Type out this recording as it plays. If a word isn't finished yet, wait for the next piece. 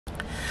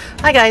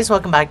Hi guys,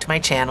 welcome back to my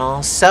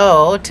channel.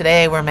 So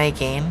today we're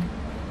making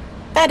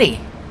Betty.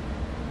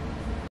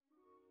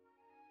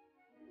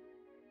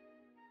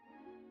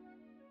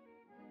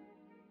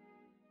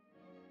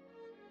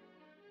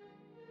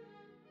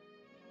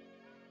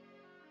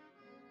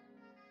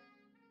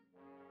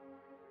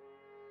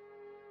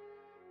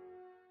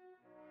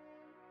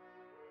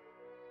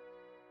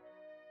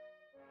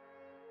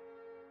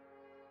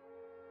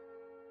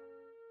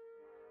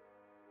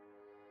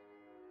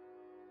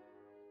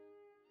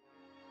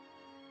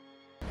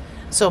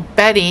 So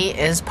Betty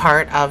is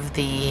part of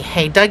the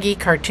Hey Duggee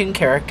cartoon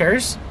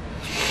characters.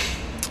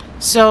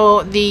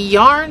 So the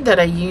yarn that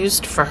I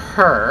used for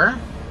her,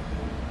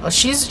 well,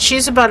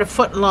 she's about a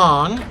foot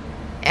long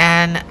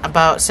and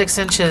about 6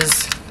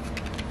 inches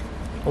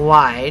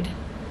wide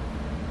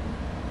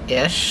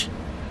ish.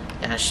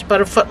 Yeah, she's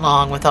about a foot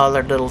long with all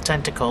her little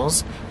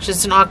tentacles.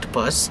 She's an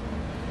octopus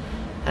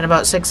and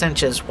about 6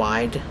 inches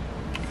wide,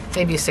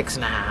 maybe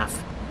 6.5.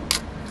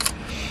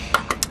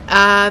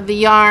 The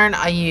yarn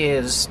I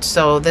used,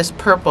 so this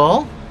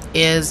purple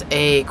is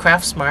a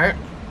Craft Smart.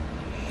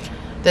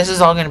 This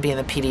is all going to be in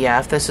the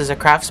PDF. This is a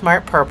Craft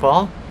Smart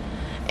purple,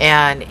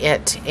 and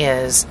it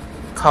is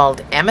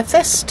called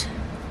Amethyst.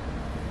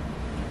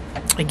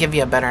 To give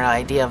you a better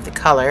idea of the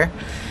color,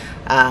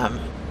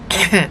 when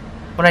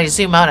I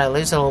zoom out, I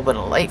lose a little bit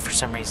of light for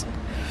some reason.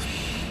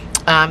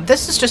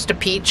 This is just a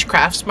peach,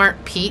 Craft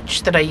Smart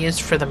peach that I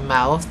used for the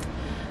mouth.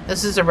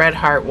 This is a red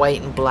heart,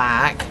 white and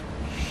black.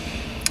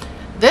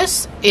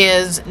 This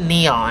is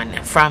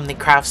neon from the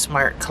Craft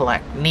Smart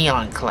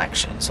neon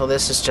collection. So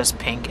this is just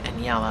pink and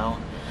yellow.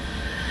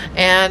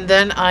 And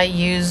then I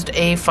used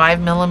a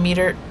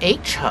 5mm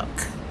H hook.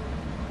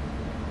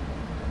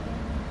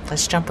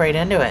 Let's jump right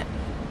into it.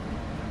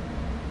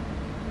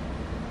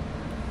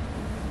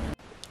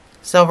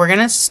 So we're going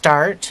to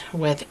start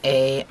with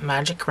a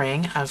magic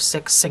ring of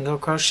 6 single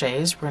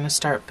crochets. We're going to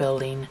start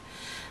building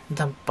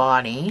the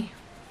body.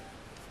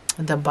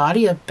 The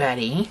body of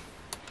Betty.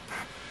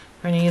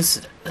 We're going to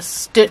use a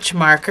stitch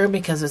marker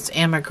because it's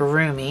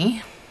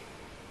amigurumi.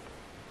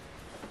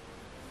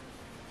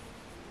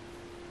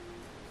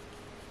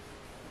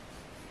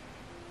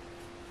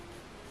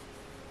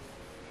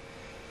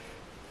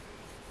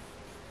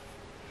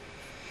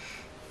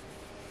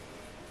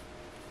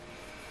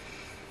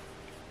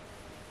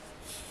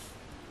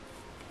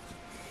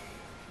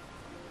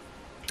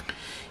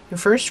 Your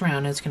first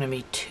round is going to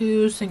be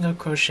 2 single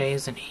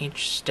crochets in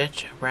each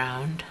stitch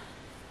around.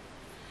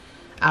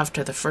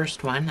 After the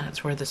first one,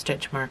 that's where the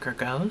stitch marker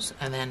goes,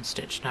 and then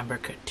stitch number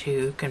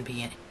 2 can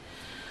be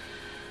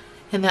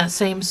in that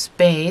same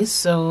space.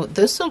 So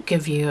this will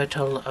give you a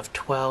total of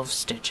 12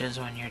 stitches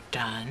when you're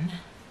done.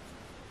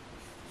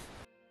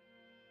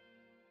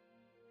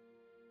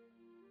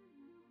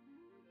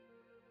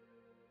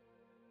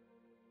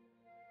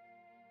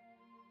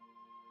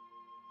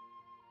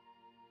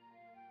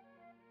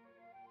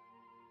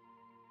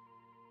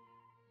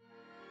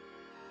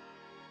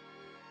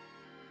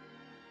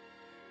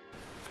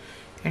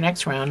 Your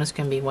next round is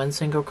going to be 1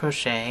 single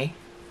crochet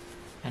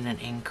and an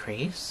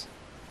increase.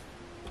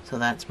 So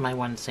that's my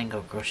 1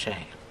 single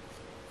crochet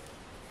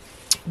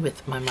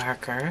with my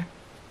marker.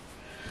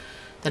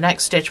 The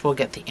next stitch will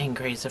get the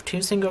increase of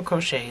 2 single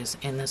crochets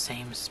in the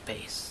same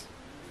space.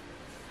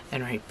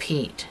 And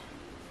repeat.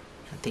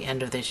 At the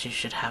end of this you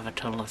should have a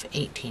total of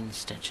 18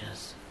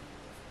 stitches.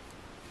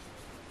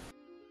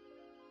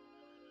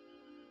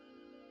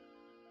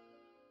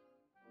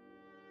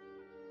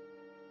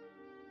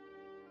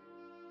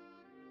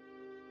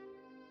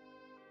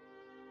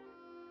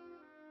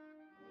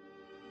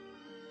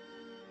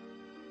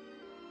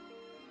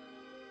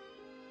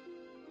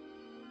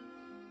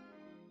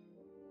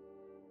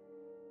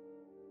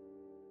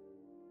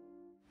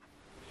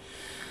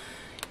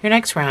 Your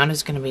next round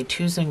is going to be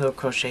 2 single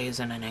crochets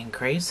and an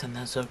increase, and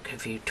this will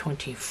give you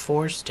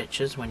 24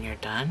 stitches when you're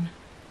done.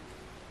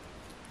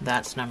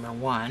 That's number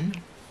 1.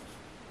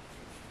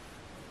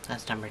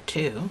 That's number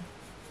 2.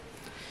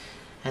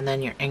 And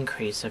then your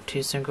increase of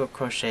 2 single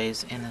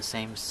crochets in the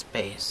same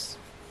space,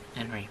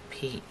 and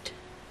repeat.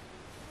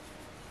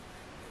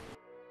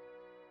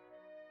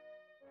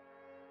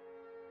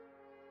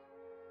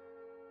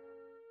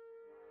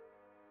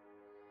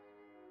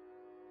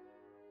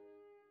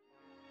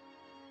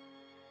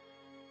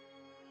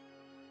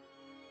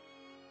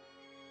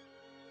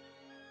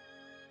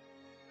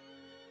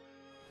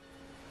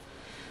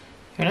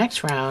 Your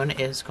next round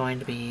is going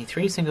to be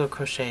 3 single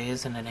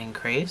crochets and an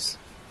increase.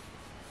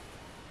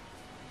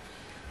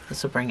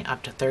 This will bring it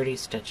up to 30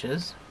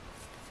 stitches.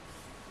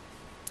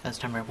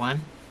 That's number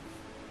 1.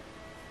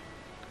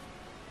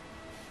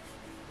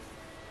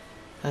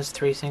 That's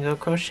 3 single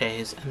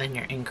crochets and then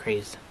your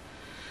increase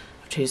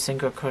of 2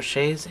 single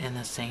crochets in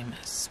the same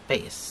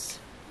space,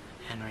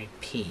 and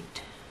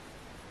repeat.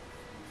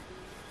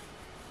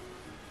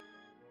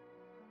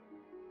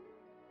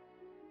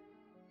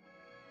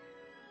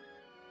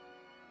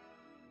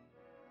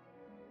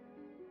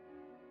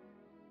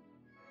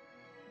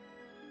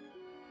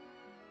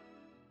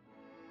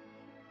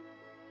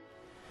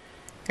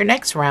 Your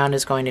next round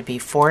is going to be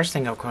 4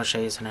 single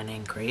crochets and an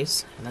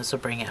increase, and this will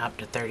bring it up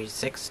to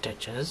 36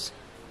 stitches.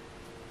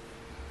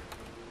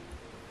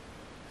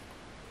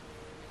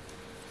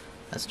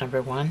 That's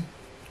number 1.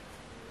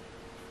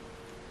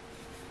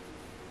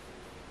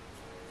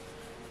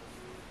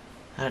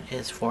 That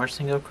is 4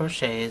 single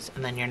crochets,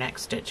 and then your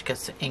next stitch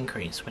gets the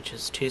increase, which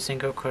is 2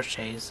 single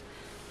crochets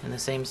in the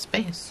same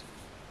space.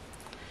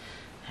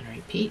 And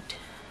repeat.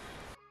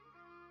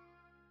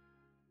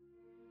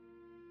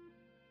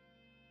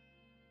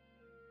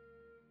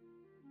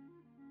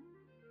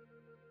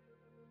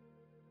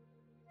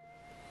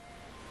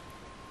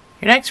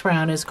 Your next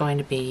round is going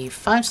to be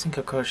 5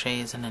 single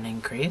crochets and an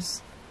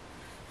increase.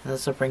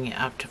 This will bring you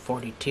up to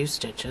 42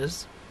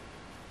 stitches.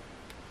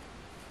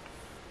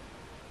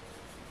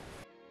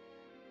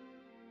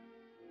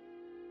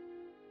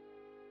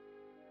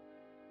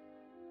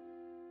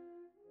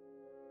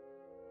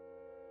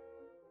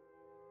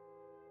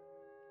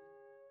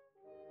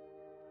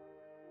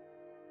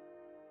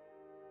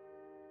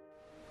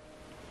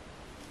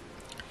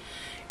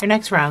 Your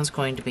next round is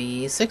going to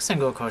be 6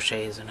 single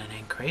crochets and an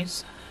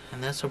increase,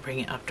 and this will bring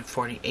you up to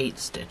 48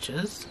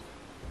 stitches.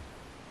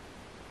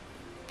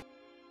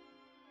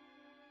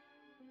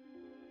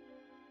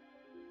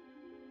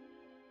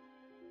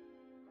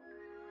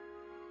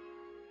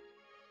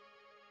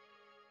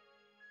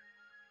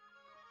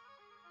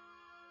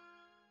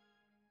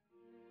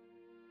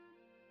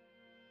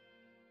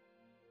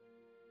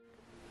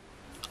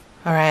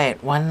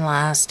 Alright, one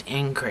last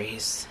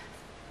increase.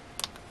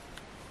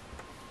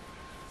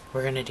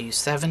 We're going to do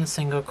 7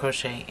 single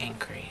crochet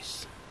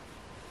increase.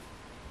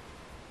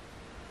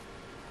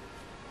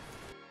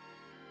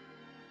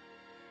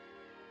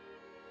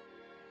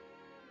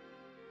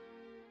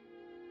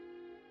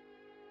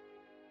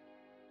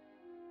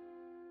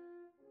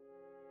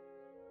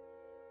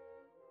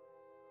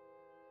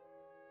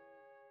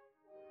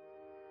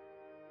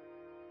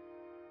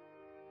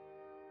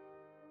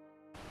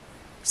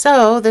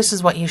 So this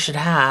is what you should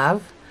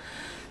have.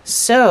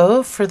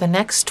 So for the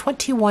next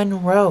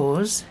 21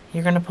 rows,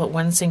 you're going to put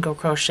 1 single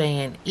crochet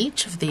in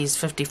each of these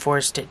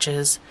 54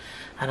 stitches,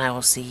 and I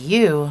will see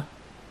you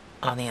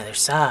on the other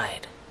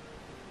side.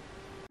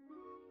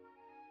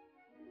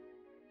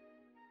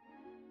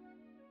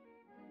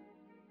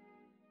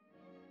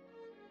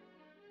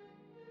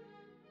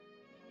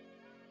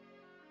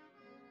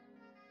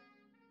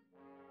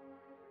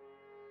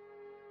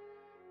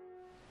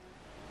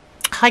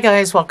 Hi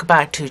guys, welcome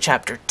back to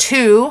chapter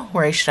 2,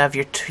 where you should have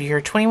your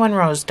 21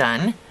 rows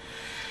done.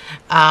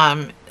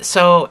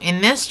 So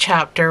in this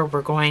chapter,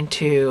 we're going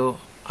to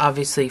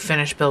obviously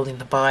finish building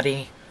the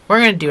body. We're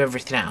going to do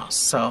everything else.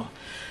 So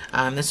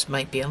this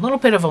might be a little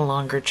bit of a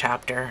longer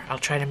chapter. I'll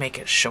try to make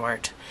it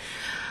short.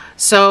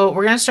 So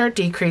we're going to start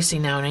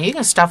decreasing now. Now you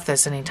can stuff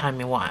this anytime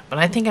you want, but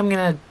I think I'm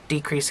going to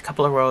decrease a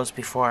couple of rows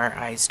before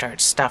I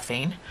start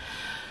stuffing.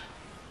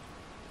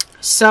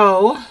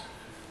 So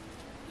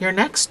your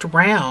next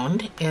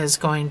round is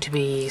going to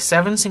be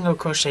 7 single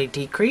crochet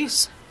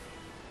decrease,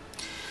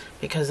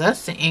 because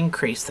that's the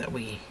increase that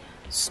we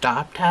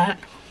stopped at.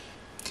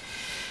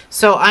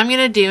 So I'm going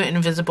to do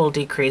invisible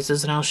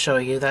decreases, and I'll show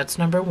you. That's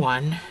number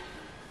 1.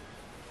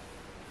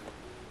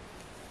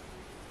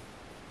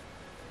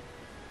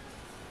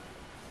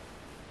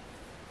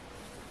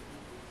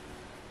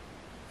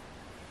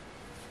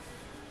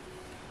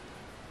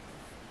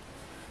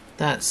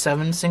 That's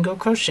 7 single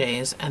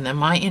crochets, and then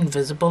my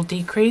invisible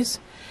decrease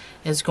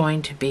is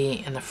going to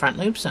be in the front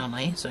loops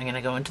only. So I'm going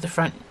to go into the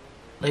front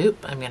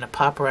loop, I'm going to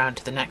pop around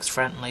to the next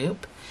front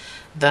loop,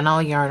 then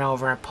I'll yarn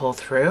over and pull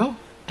through,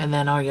 and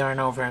then I'll yarn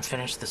over and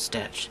finish the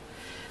stitch.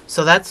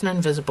 So that's an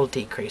invisible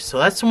decrease. So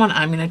that's the one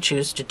I'm going to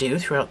choose to do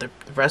throughout the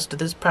rest of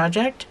this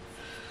project.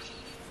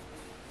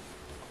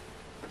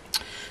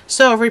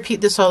 So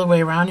repeat this all the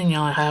way around, and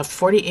you'll have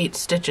 48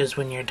 stitches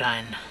when you're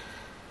done.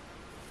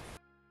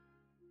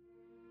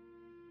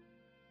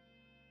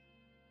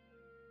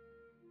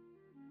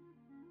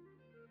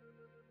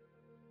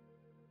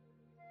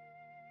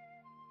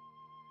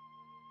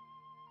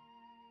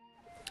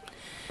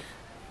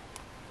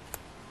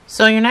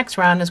 So your next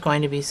round is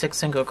going to be 6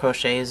 single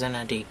crochets and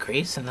a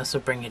decrease, and this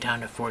will bring you down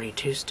to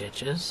 42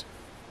 stitches.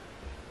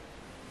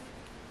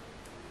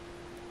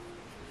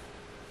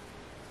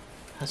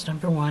 That's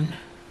number 1.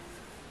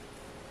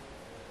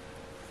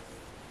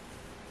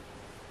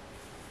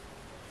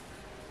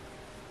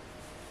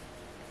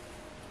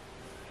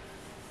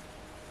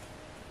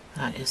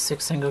 That is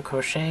 6 single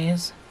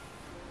crochets,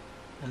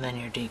 and then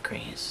your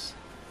decrease.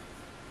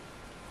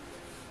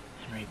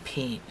 And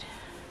repeat.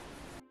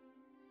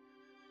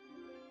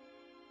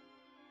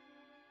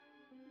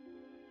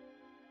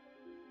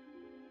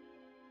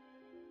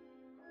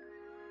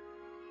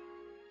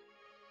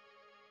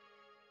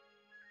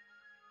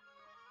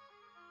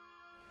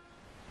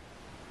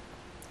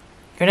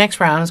 Your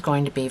next round is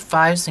going to be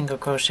 5 single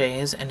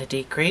crochets and a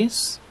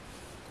decrease,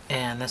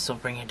 and this will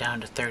bring you down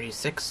to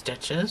 36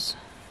 stitches.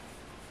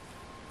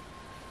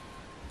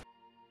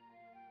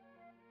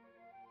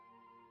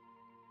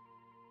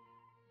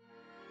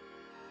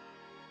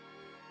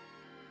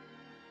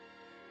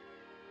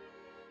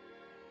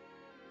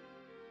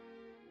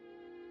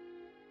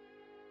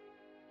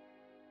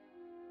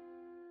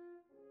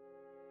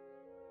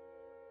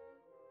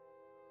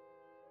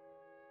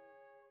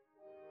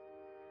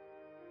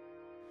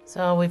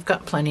 So we've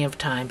got plenty of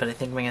time, but I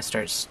think I'm going to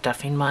start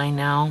stuffing mine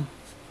now.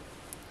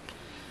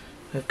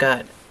 We've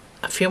got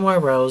a few more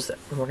rows that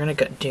we're going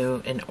to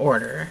do in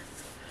order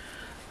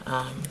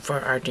for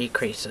our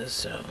decreases.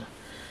 So,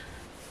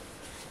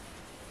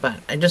 but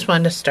I just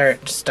wanted to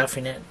start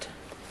stuffing it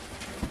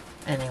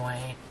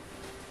anyway.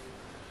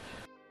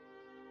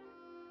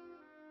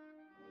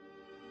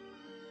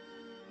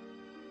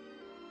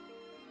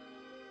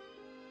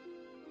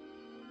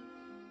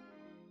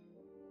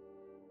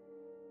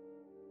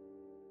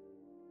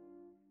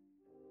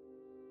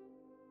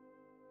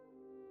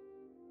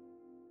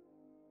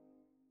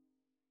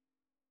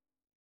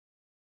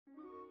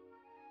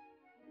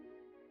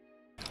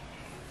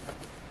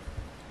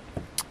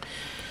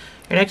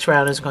 Your next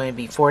round is going to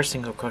be 4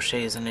 single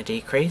crochets and a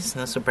decrease,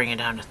 and this will bring it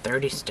down to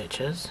 30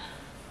 stitches.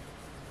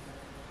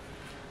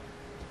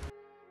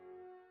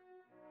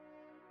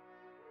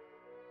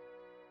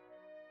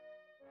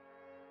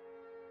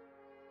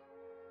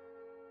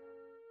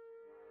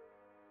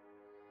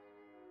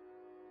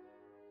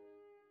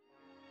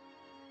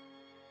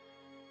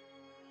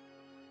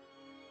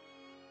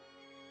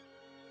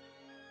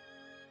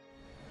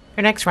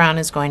 Your next round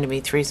is going to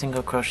be 3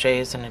 single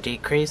crochets and a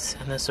decrease,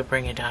 and this will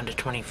bring you down to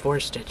 24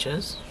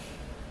 stitches.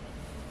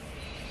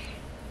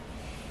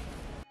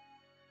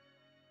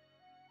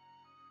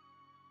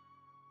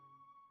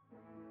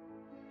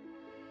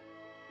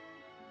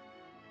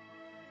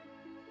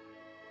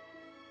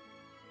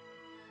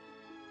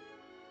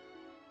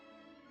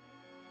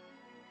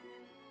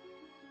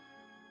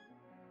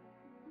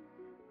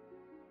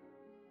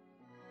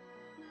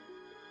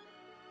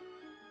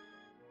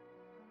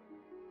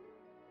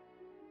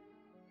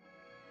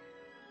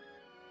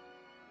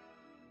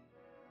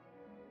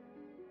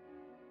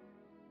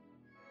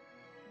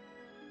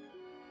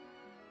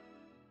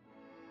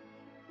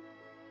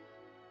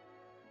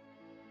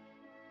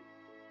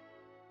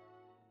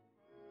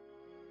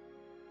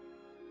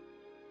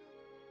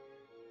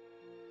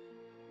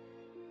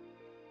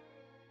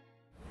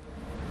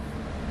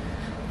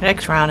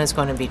 Next round is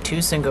going to be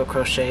 2 single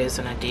crochets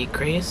and a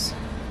decrease.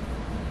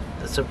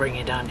 This will bring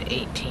you down to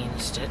 18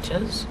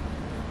 stitches.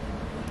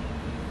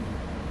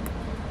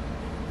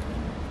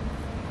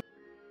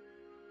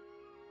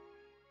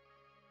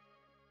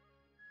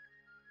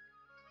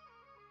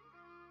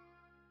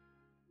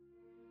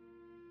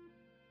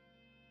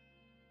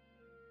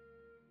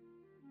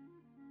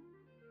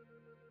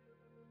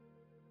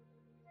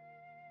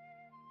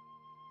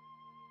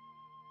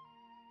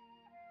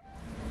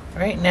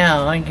 Right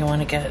now, you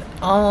want to get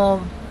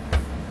all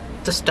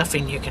the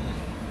stuffing you can.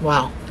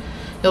 Well,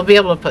 you'll be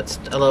able to put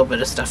a little bit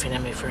of stuffing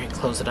in before you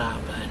close it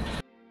up. But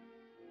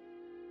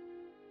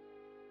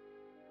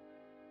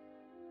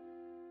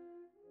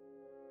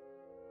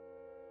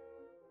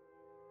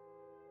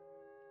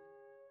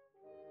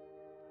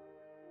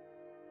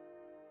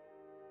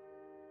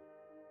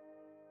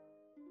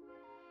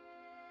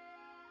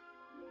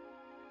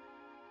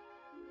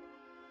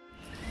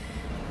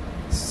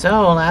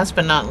so, last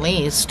but not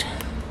least,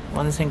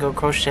 1 single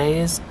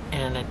crochets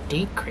and a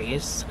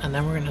decrease, and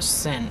then we're going to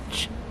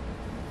cinch.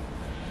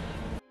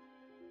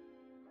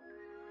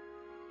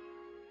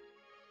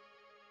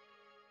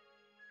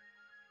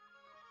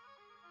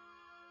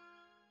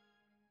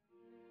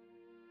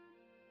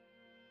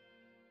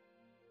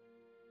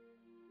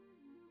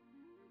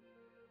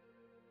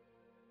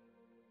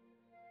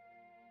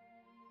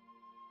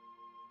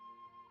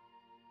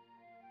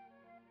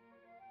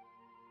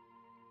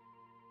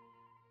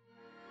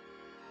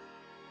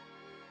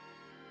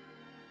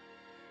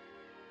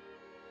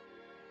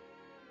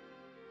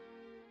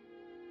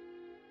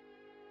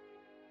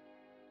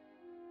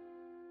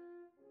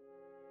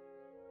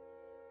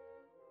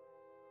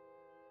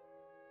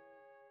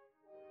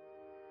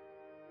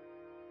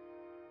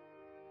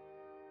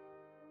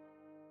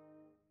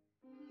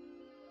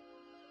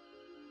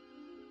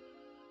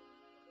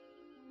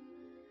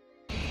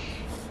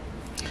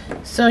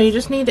 So you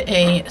just need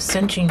a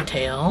cinching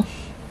tail.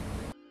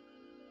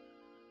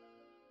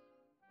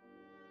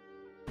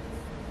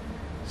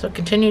 So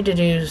continue to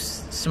do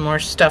some more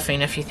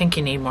stuffing if you think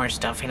you need more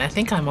stuffing. I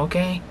think I'm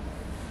okay.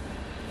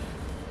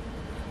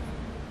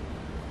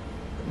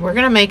 We're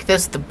gonna make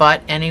this the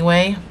butt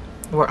anyway,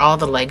 where all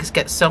the legs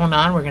get sewn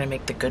on. We're gonna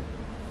make the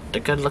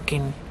good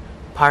looking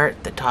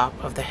part, the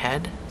top of the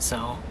head.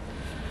 So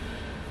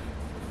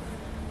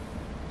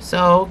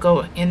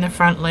go in the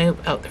front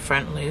loop, out the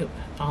front loop,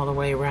 all the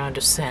way around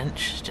to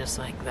cinch, just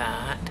like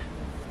that.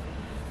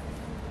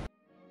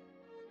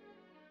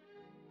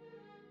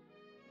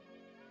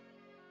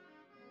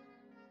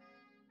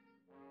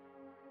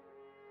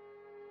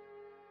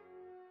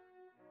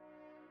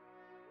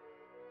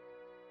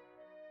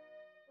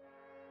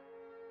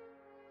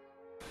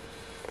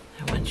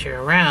 And once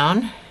you're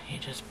around, you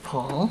just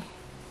pull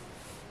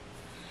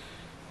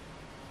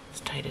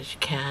as tight as you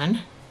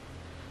can,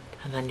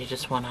 and then you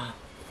just want to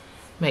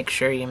make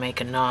sure you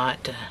make a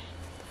knot to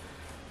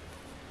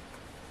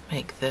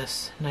make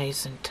this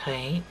nice and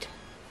tight.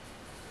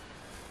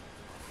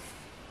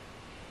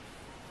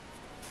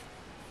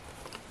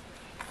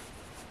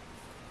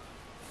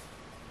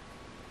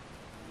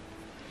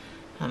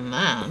 And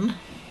then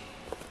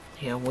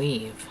you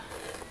weave.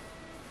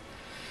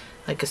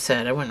 Like I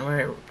said, I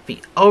wouldn't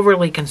be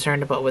overly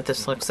concerned about what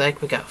this looks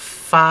like. We got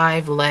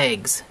 5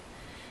 legs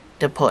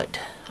to put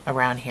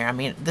around here. I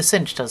mean, the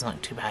cinch doesn't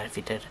look too bad if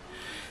you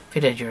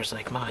did yours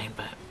like mine,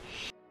 but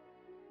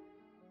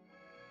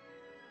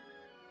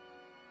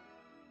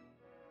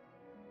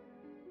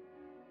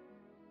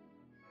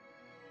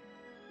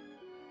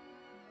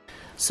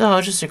so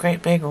just a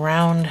great big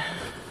round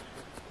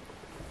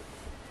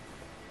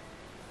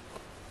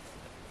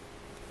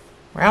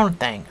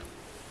thing.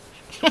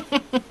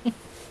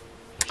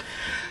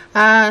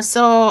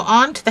 So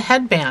on to the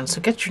headband. So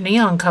get your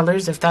neon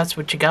colors if that's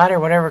what you got, or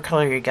whatever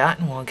color you got,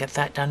 and we'll get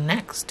that done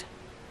next.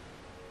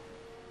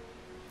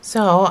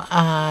 So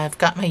I've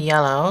got my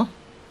yellow.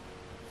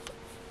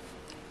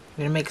 I'm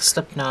gonna make a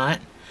slip knot.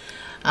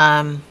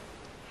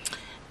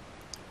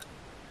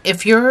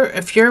 If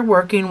you're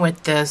working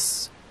with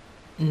this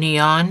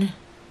neon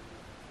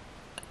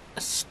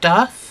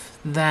stuff,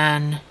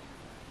 then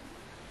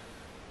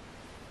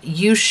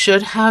you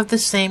should have the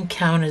same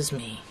count as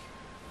me.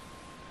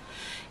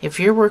 If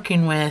you're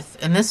working with,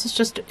 and this is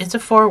just, it's a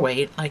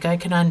 4-weight, like I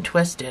can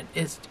untwist it.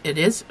 It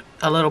is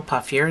a little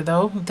puffier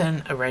though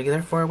than a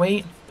regular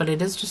 4-weight, but it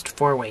is just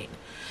 4-weight.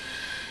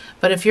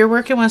 But if you're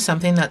working with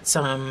something that's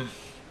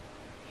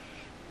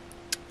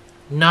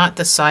not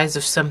the size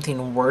of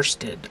something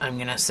worsted, I'm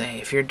gonna say,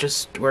 if you're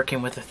just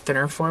working with a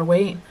thinner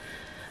 4-weight,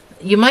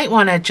 you might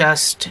want to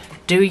just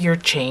do your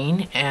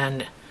chain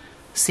and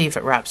see if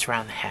it wraps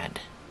around the head.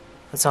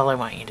 That's all I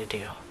want you to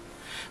do.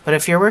 But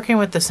if you're working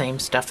with the same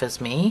stuff as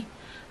me,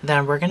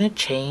 then we're going to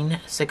chain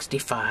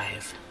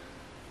 65.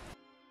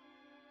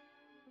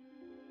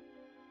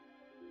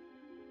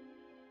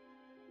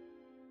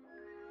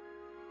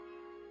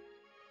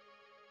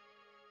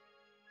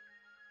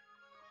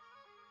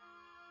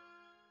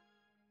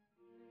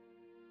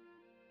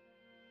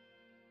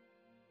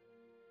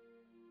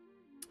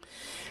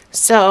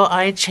 So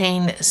I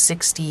chained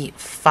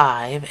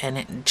 65 and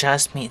it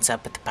just meets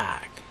up at the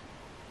back.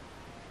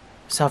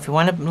 So if you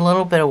want a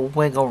little bit of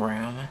wiggle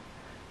room,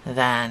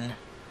 then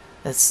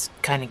this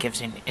kind of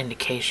gives you an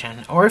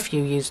indication. Or if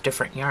you use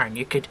different yarn,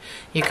 you could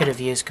have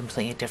used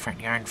completely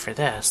different yarn for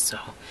this. So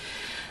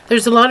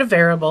there's a lot of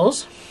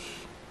variables,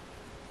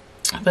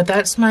 but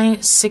that's my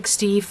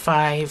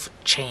 65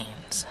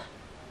 chains.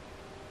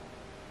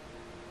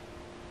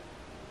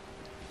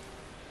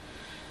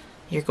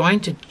 You're going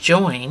to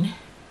join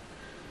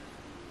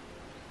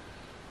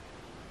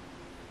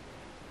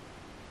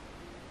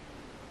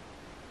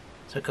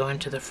so go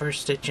into the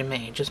first stitch you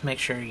made. Just make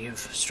sure you've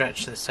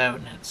stretched this out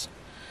and it's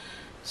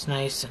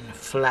nice and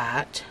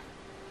flat,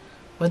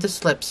 with a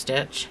slip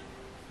stitch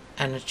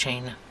and a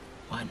chain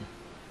 1.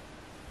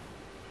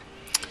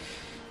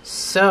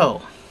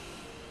 So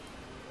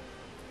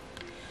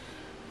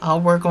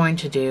all we're going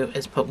to do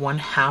is put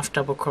 1/2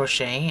 double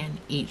crochet in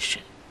each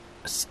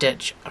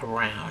stitch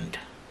around.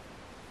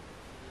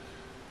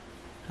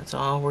 That's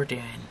all we're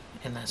doing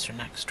in this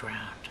next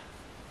round.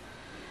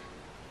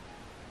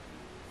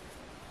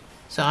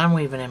 So I'm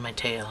weaving in my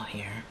tail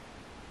here.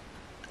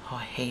 Oh,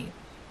 I hate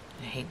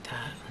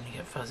that when you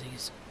get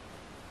fuzzies.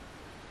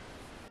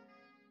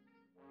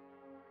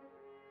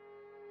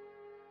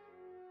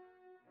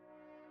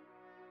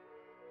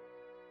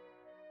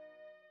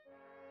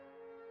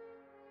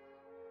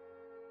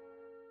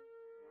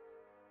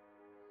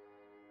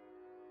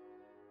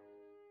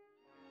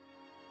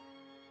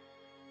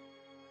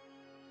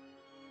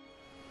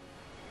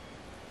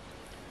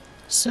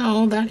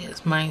 So that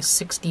is my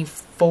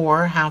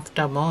 64 half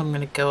double. I'm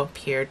going to go up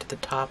here to the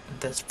top of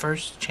this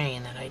first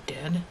chain that I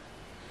did.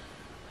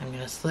 I'm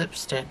going to slip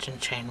stitch and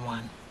chain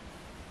 1.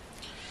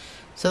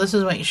 So this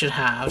is what you should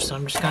have. So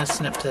I'm just going to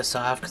snip this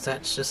off because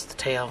that's just the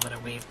tail that I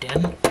weaved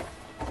in.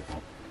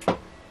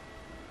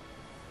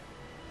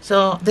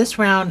 So this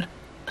round,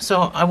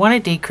 so I want to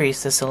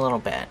decrease this a little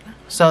bit.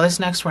 So this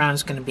next round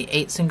is going to be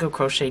 8 single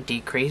crochet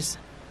decrease.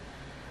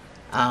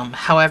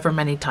 However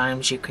many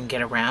times you can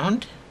get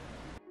around.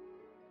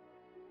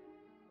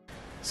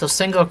 So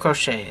single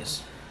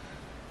crochets.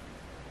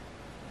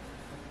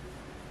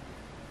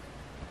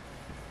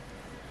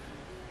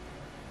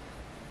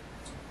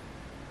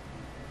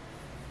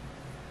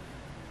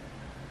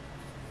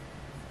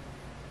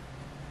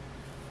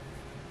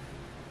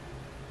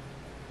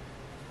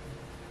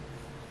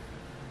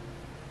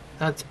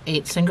 That's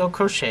 8 single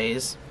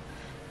crochets,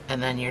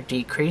 and then your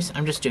decrease,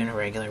 I'm just doing a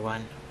regular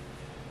one,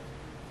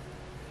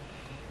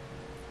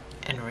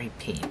 and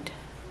repeat.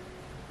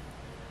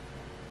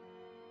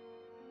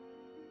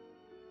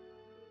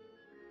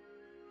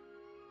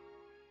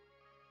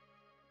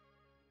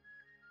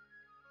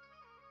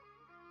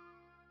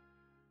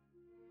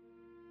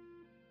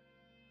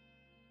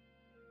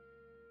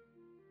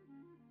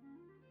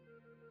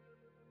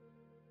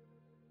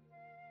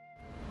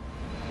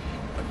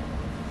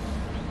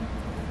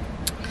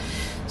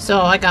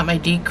 So I got my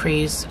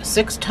decrease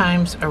 6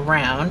 times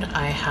around.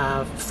 I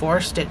have 4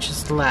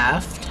 stitches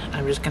left.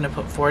 I'm just going to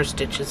put 4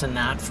 stitches in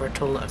that for a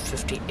total of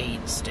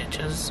 58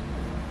 stitches.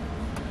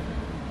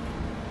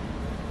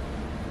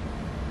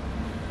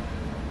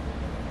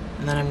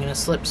 And then I'm going to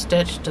slip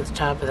stitch to the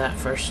top of that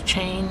first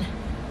chain.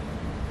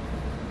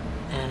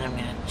 And I'm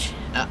going to,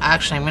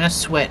 actually I'm going to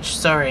switch,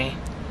 sorry.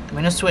 I'm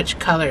going to switch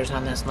colors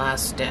on this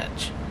last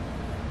stitch.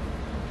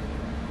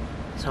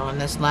 So on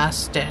this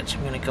last stitch,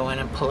 I'm going to go in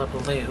and pull up a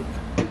loop.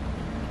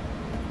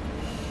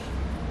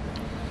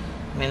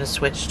 I'm going to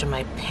switch to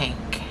my pink.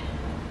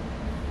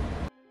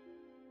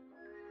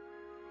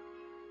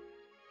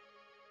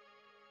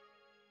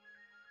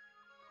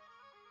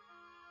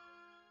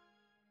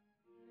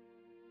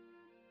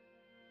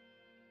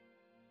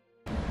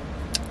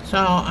 So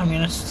I'm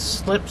going to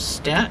slip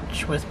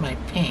stitch with my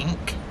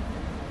pink.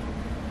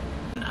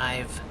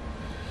 I've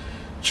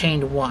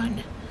chained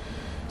 1.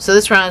 So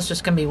this round is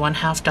just going to be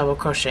 1/2 double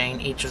crochet in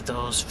each of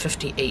those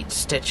 58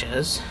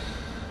 stitches.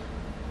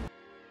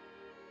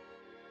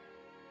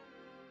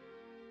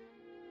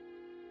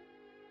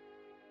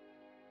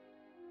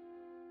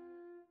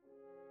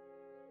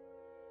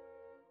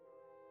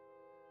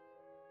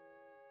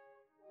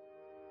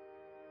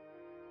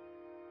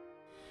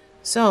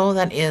 So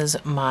that is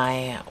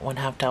my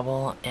 1/2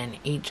 double in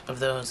each of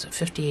those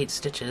 58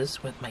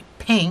 stitches with my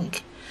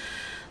pink.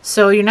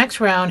 So your next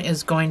round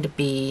is going to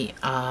be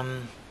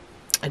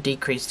a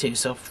decrease too.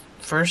 So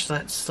first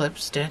let's slip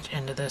stitch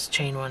into this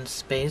chain 1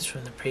 space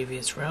from the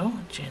previous row,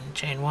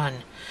 chain 1.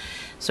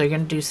 So you're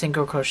going to do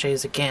single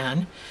crochets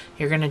again.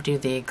 You're going to do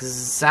the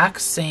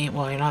exact same,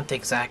 well, you're not the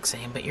exact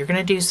same, but you're going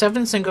to do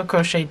 7 single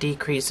crochet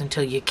decrease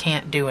until you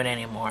can't do it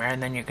anymore,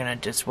 and then you're going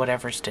to just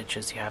whatever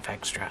stitches you have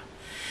extra.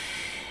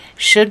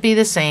 Should be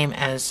the same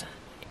as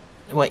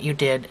what you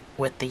did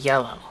with the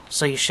yellow.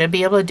 So you should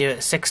be able to do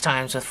it 6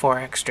 times with 4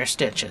 extra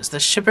stitches.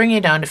 This should bring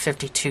you down to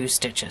 52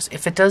 stitches.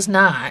 If it does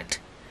not,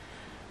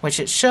 which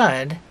it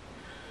should,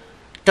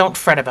 don't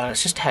fret about it.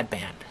 It's just a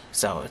headband.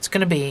 So it's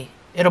going to be,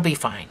 it'll be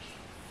fine.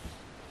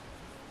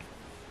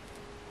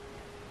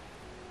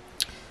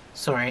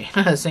 Sorry,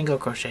 single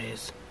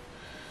crochets.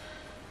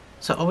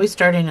 So always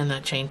starting in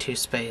that chain 2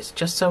 space,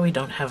 just so we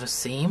don't have a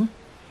seam.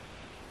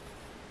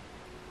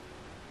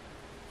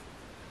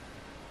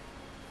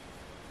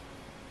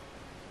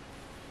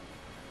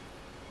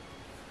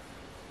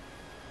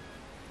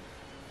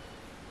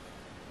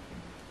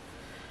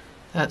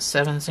 That's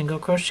 7 single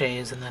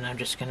crochets, and then I'm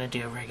just going to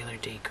do a regular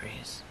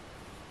decrease.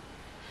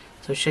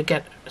 So we should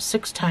get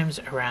 6 times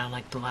around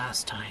like the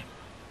last time.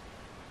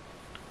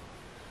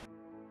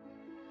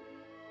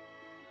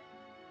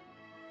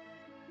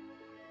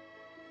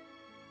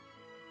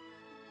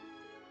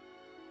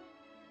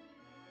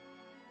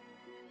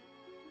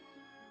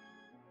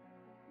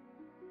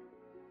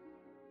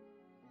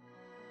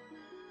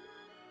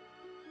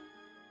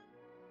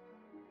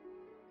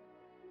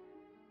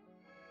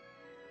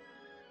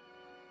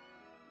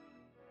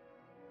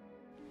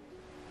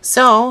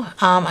 So,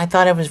 I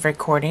thought I was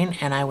recording,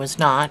 and I was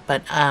not,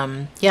 but,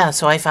 yeah,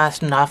 so I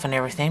fastened off and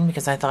everything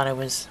because I thought I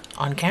was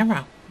on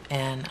camera,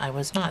 and I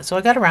was not. So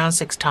I got around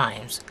 6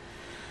 times,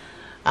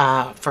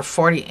 for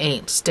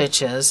 48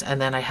 stitches,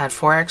 and then I had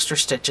 4 extra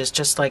stitches,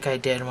 just like I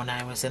did when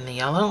I was in the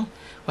yellow,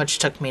 which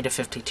took me to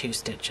 52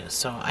 stitches.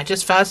 So I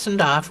just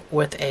fastened off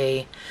with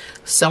a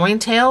sewing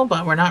tail,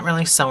 but we're not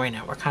really sewing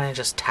it. We're kind of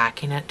just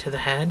tacking it to the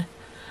head.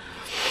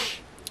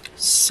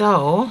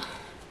 So,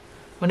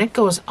 when it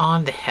goes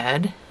on the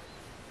head,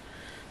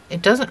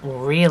 it doesn't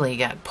really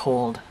get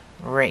pulled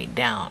right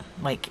down.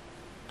 Like,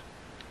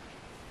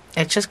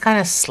 it just kind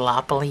of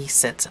sloppily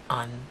sits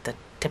on the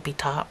tippy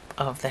top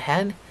of the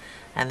head,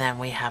 and then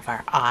we have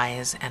our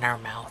eyes and our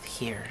mouth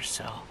here.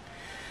 So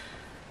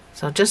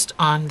just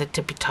on the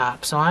tippy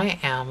top. So I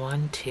am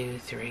 1, 2,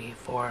 3,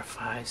 4,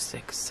 5,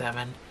 6,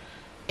 7,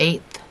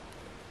 8th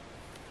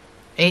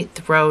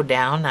row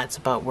down. That's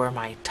about where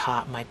my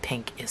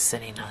pink is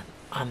sitting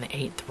on the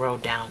 8th row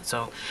down.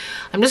 So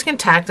I'm just going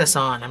to tack this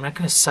on. I'm not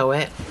going to sew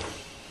it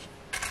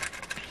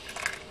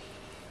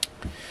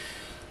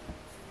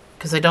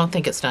because I don't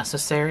think it's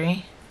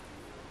necessary.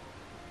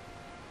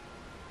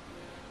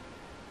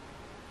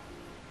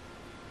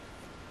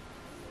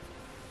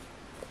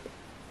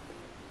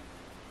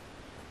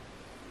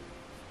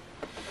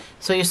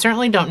 So you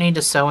certainly don't need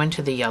to sew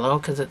into the yellow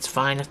because it's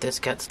fine if this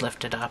gets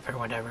lifted up or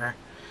whatever,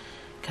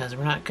 because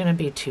we're not going to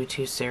be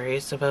too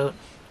serious about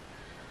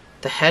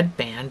the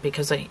headband,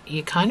 because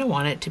you kind of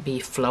want it to be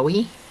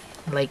flowy.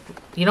 Like,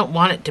 you don't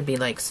want it to be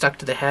like stuck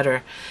to the head,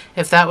 or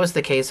if that was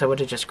the case I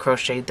would have just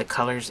crocheted the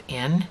colors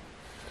in.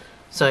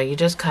 So you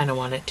just kind of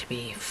want it to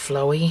be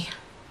flowy.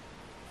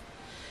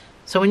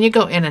 So when you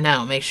go in and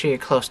out, make sure you're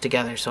close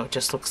together so it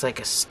just looks like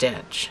a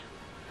stitch.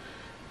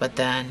 But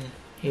then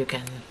you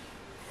can,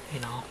 you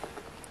know,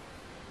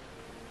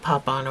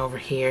 pop on over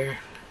here.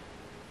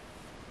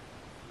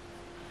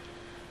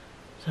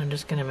 So I'm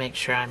just going to make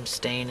sure I'm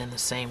staying in the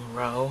same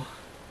row.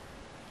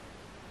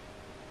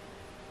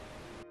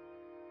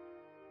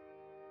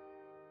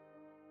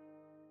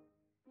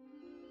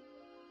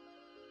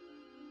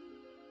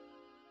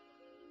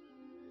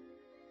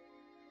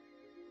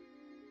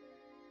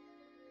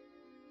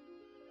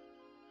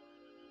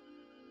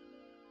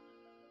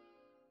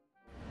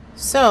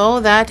 So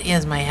that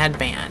is my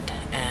headband,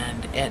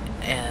 and it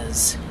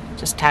is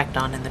Just tacked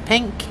on in the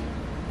pink.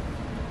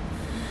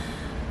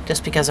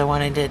 Just because I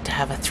wanted it to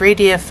have a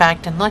 3D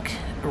effect and look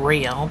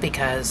real,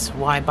 because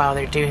why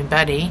bother doing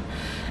Betty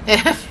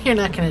if you're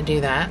not going to do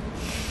that?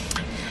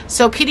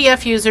 So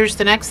PDF users,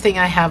 the next thing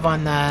I have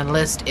on the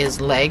list is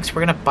legs.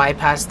 We're going to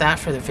bypass that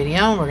for the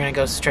video. We're going to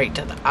go straight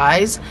to the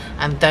eyes,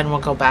 and then we'll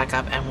go back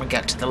up and we'll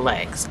get to the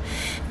legs.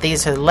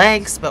 These are the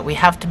legs, but we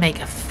have to make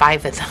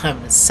 5 of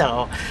them.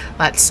 So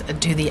let's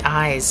do the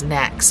eyes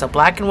next. So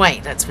black and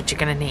white, that's what you're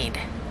going to need.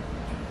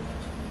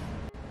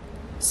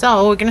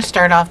 So we're going to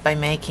start off by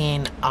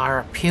making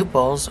our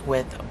pupils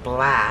with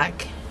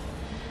black.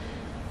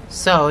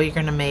 So you're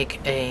going to make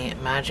a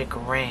magic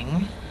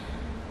ring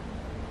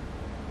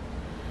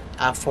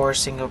of 4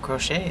 single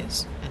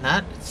crochets, and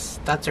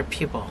that's our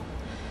pupil.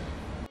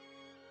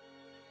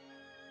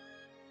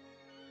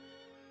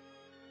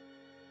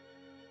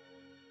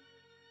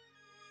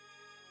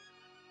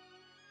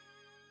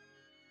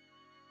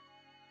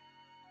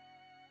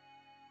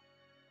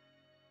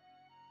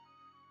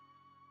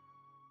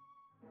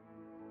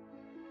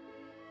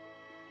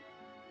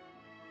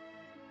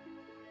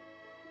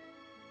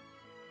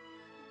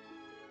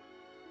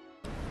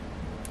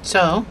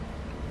 So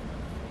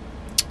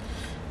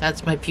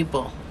that's my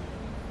pupil.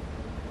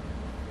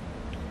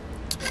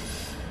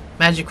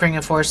 Magic ring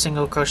of 4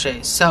 single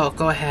crochets. So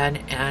go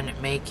ahead and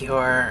make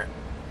your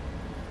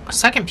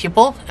second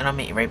pupil, and I'll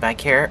meet you right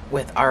back here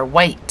with our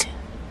white.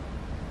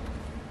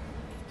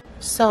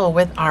 So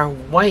with our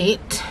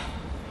white,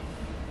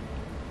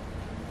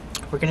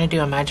 we're going to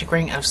do a magic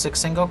ring of 6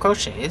 single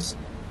crochets.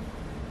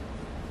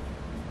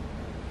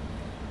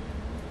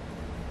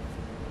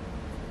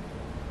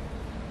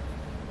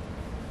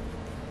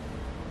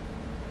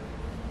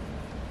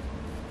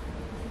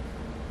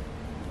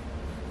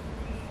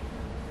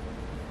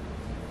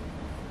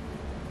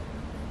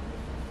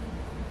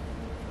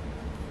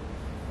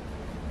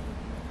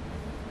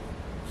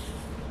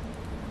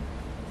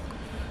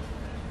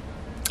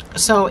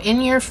 So in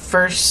your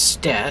first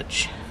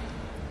stitch,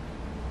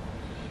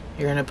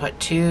 you're going to put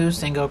 2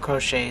 single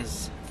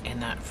crochets in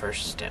that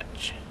first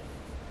stitch.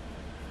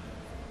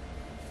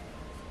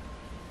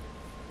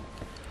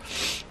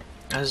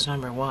 That's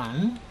number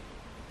 1.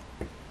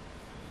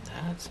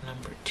 That's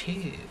number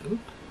 2.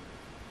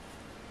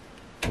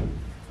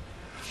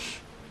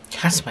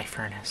 That's my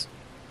furnace.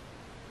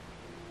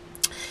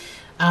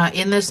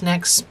 In this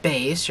next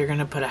space, you're going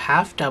to put a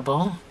half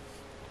double,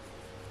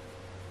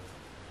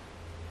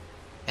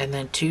 and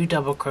then 2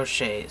 double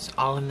crochets,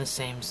 all in the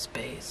same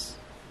space.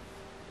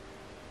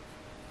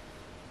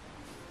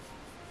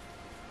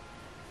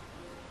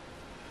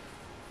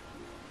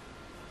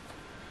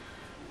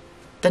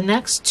 The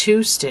next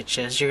 2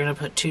 stitches, you're going to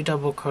put 2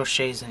 double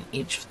crochets in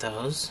each of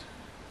those.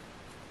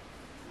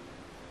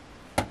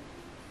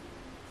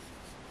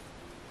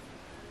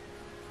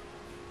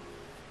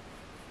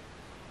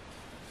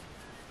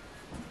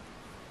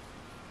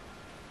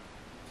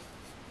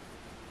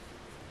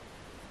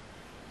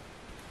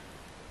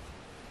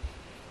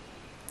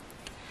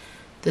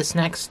 This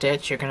next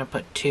stitch, you're going to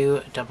put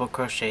 2 double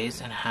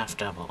crochets and a half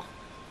double.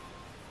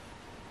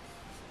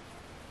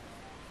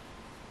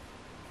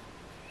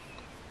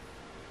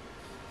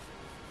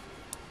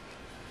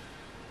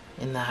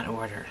 In that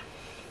order.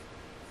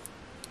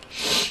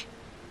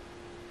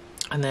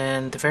 And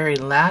then the very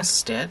last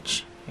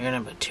stitch, you're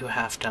going to put 2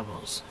 half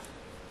doubles.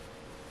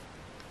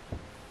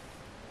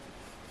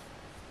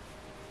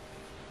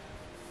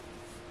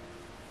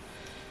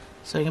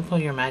 So you can pull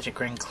your magic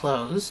ring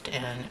closed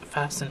and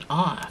fasten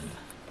off.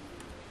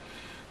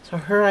 So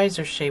her eyes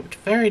are shaped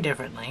very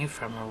differently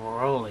from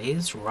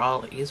Raleigh's,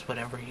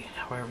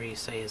 however you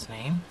say his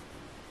name.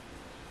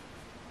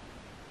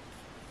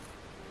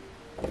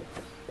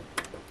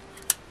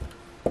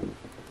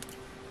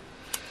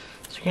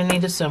 So you're going to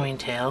need a sewing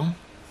tail.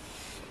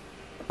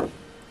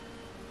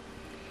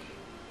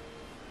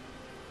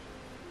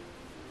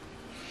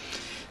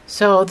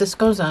 So this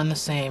goes on the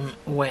same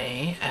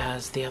way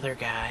as the other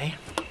guy.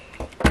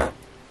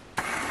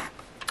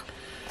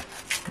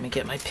 Let me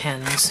get my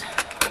pins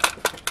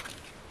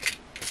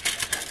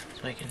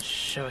so I can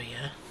show you.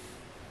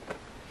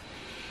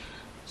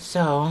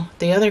 So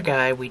the other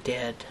guy we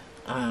did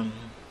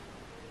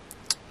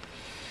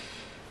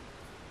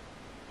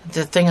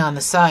the thing on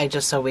the side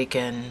just so we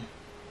can,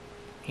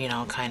 you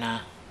know, kind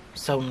of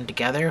sew them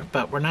together,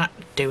 but we're not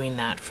doing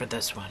that for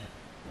this one.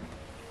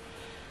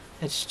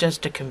 It's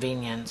just a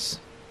convenience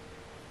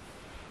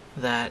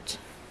that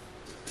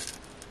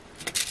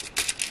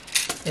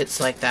it's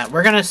like that.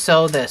 We're gonna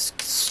sew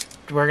this,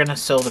 we're gonna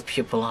sew the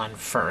pupil on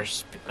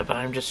first, but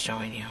I'm just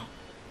showing you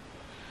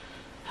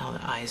how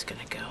the eye's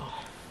gonna go.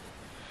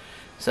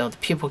 So the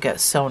pupil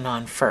gets sewn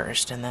on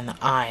first, and then the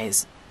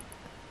eyes,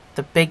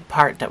 the big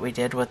part that we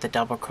did with the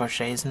double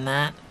crochets and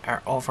that,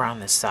 are over on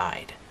the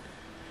side.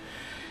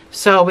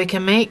 So we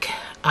can make,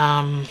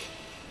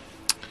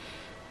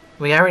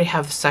 we already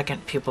have the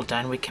second pupil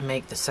done. We can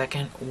make the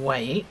second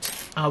white.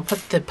 I'll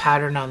put the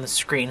pattern on the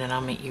screen and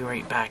I'll meet you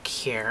right back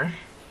here.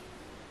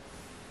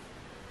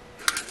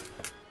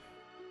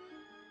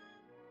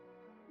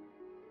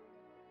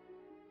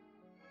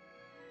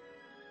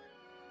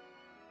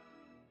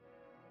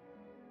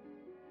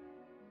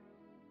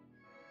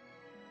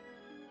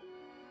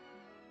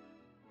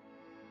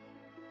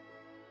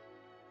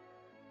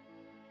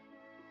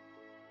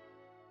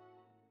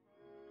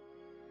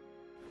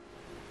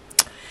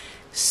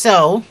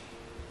 So,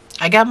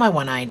 I got my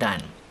one eye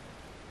done.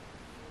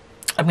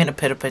 I'm going to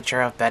put a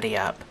picture of Betty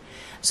up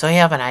so you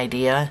have an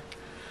idea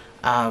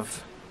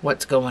of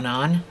what's going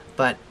on.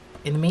 But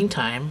in the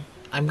meantime,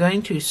 I'm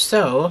going to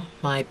sew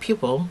my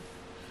pupil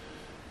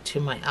to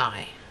my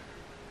eye.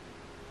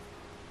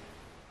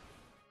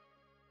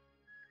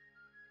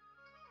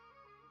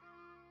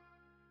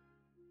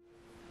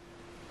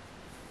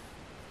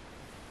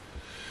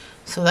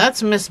 So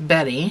that's Miss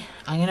Betty.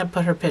 I'm going to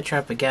put her picture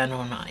up again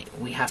when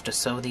we have to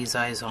sew these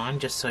eyes on,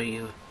 just so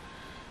you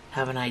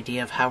have an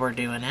idea of how we're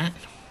doing it.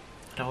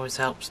 It always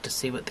helps to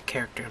see what the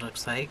character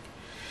looks like.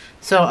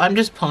 So I'm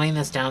just pulling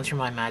this down through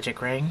my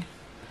magic ring,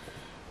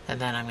 and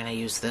then I'm going to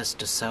use this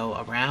to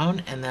sew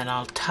around, and then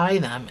I'll tie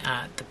them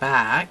at the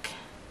back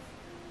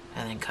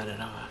and then cut it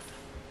off.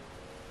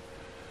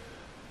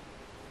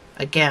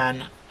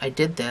 Again, I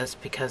did this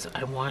because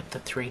I want the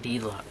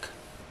 3D look.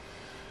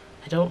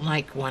 I don't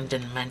like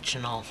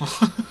one-dimensional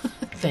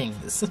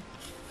things.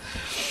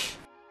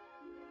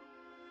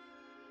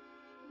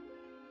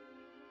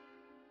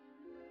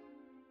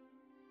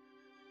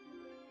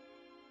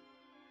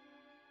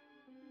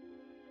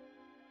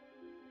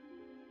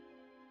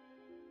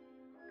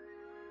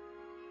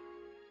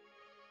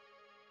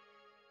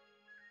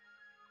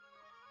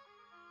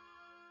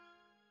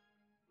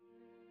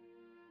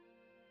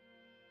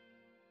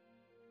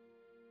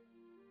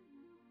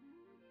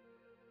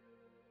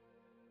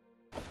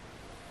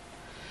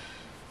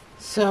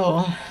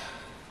 So,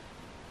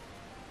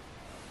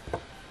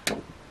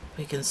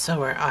 we can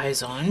sew our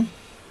eyes on.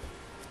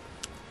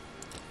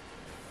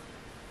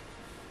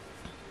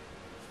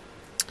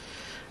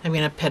 I'm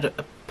going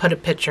to put a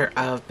picture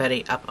of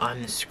Betty up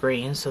on the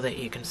screen so that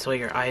you can sew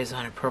your eyes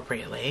on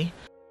appropriately.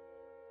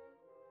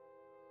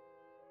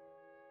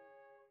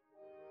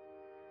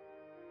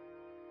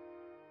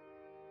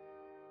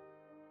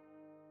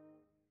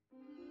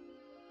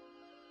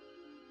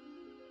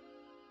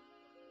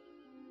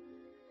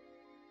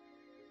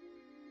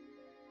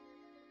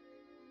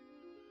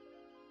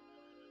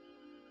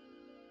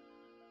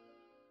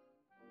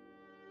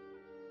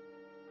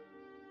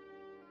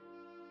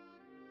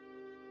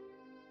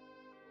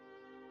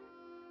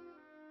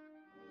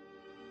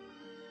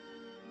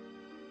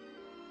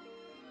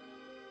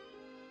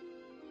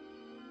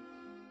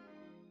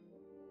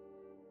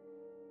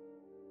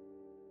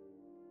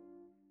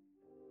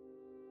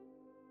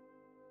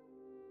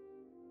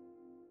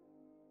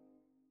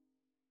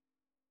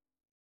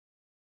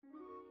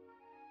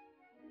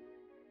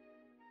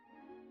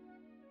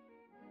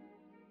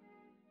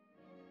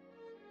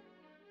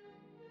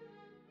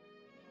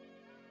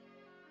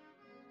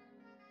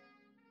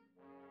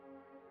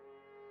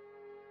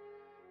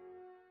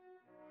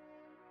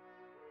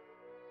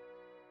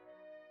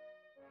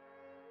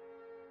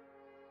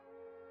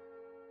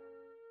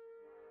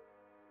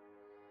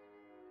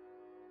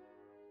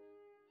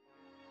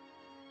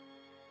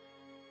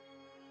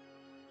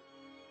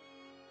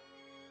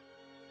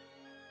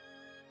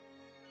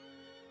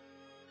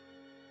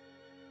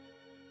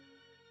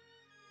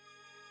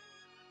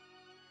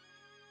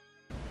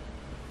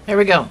 There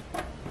we go.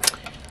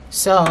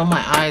 So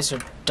my eyes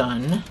are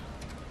done.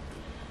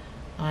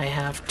 I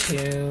have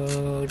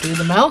to do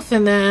the mouth,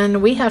 and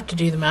then we have to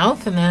do the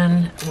mouth, and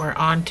then we're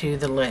on to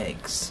the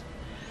legs.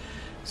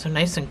 So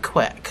nice and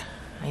quick.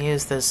 I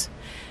use this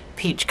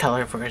peach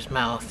color for his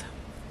mouth.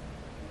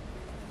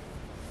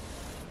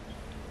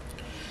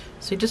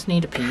 So you just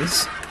need a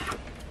piece.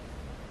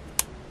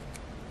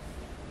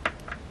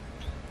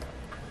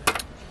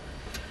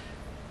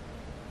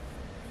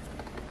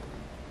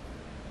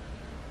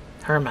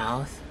 Her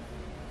mouth.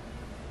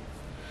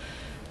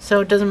 So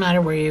it doesn't matter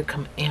where you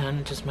come in,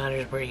 it just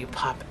matters where you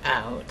pop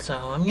out. So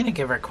I'm going to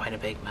give her quite a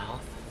big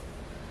mouth.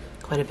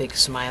 Quite a big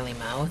smiley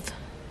mouth.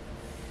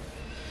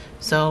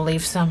 So I'll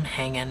leave some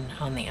hanging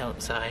on the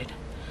outside.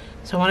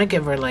 So I want to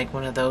give her like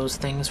one of those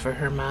things for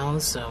her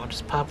mouth. So I'll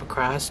just pop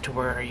across to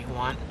where you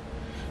want.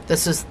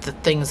 This is the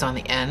things on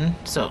the end,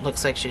 so it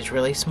looks like she's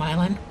really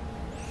smiling.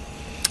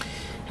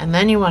 And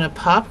then you want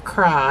to pop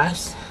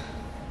across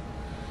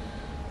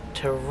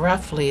to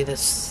roughly the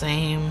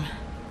same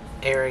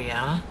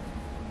area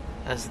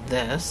as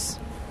this.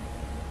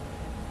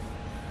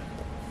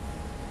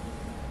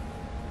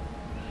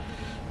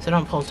 So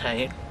don't pull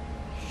tight.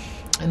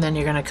 And then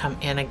you're going to come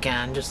in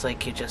again, just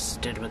like you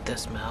just did with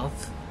this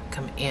mouth.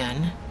 Come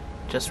in,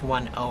 just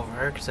one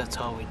over, because that's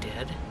all we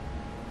did.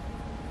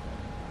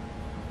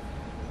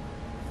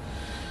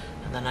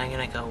 And then I'm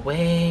going to go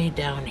way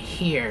down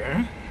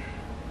here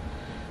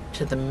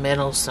to the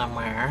middle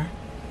somewhere.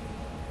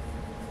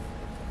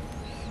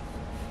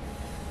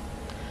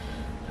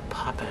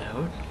 Pop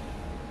out.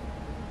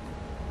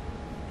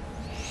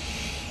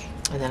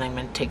 And then I'm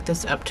going to take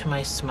this up to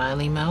my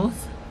smiley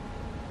mouth.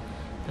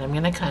 And I'm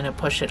going to kind of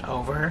push it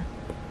over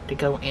to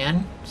go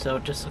in. So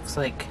it just looks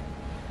like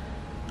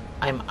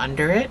I'm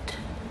under it.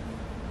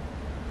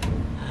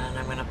 And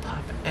I'm going to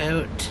pop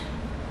out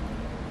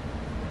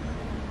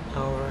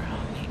over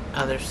on the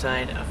other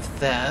side of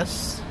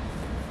this.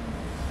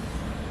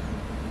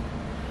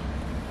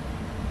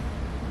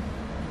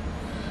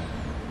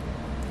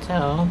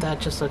 So that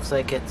just looks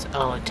like it's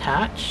all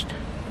attached.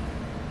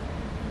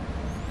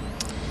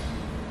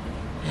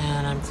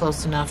 And I'm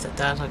close enough that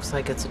that looks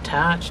like it's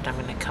attached. I'm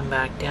going to come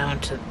back down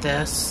to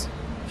this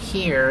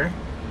here,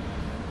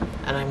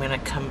 and I'm going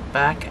to come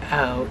back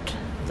out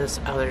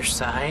this other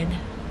side.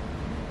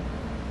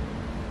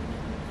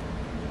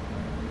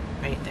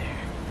 Right there.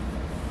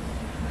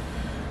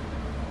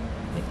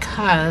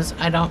 Because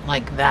I don't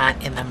like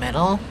that in the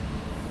middle.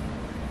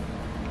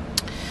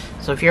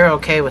 So if you're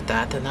okay with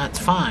that, then that's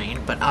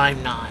fine, but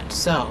I'm not.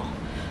 So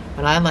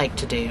what I like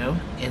to do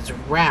is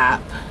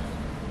wrap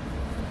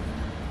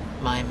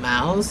my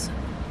mouth.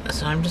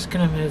 So I'm just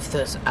going to move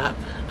this up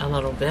a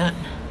little bit.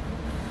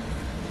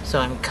 So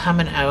I'm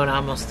coming out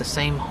almost the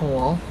same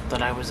hole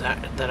that I was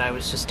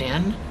just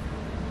in.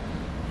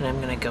 And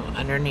I'm going to go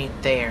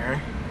underneath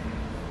there,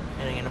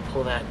 and I'm going to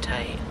pull that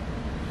tight.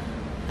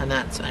 And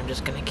I'm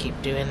just going to keep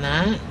doing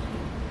that.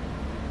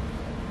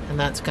 And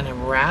that's going to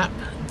wrap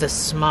the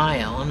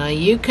smile. Now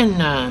you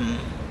can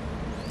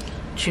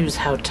choose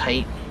how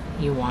tight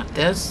you want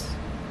this.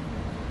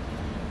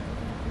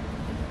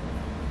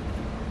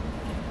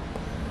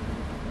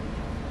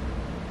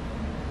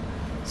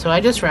 So I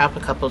just wrap a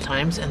couple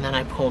times and then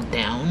I pull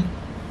down,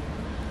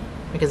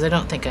 because I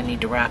don't think I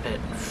need to wrap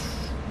it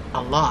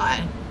a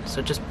lot.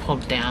 So just pull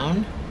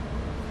down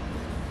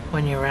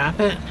when you wrap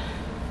it.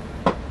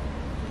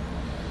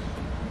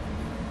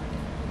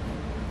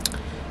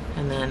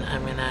 And then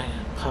I'm going to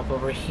pop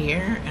over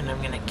here and I'm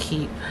going to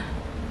keep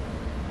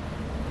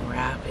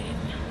wrapping.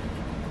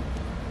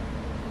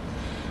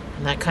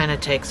 And that kind of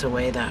takes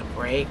away that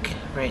break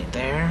right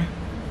there.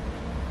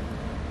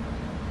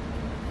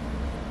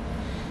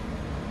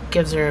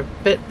 Gives her a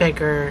bit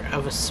bigger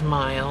of a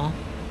smile.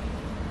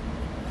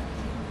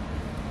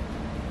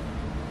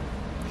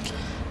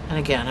 And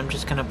again, I'm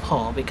just going to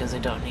pull because I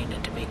don't need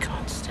it to be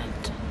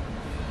constant.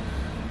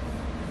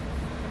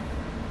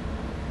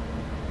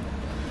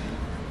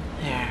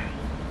 There.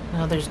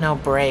 Now there's no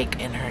break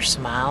in her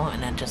smile,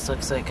 and it just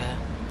looks like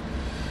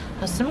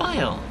a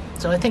smile.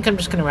 So I think I'm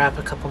just going to wrap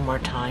a couple more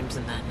times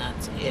and then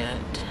that's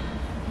it.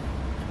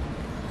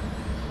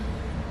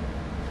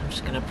 I'm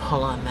just going to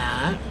pull on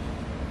that.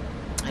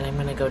 And I'm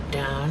going to go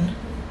down.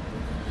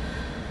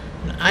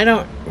 I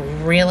don't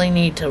really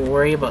need to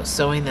worry about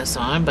sewing this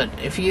on, but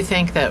if you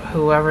think that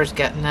whoever's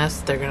getting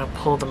this, they're going to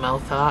pull the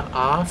mouth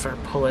off or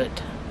pull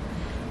it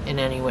in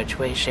any which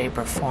way, shape,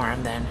 or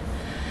form, then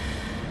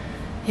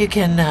you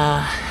can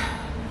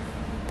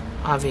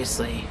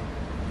obviously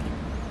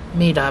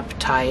meet up,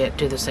 tie it,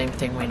 do the same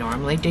thing we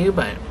normally do,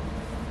 but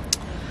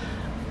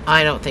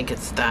I don't think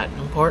it's that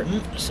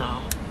important,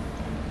 so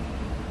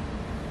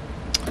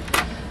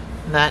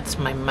that's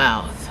my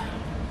mouth.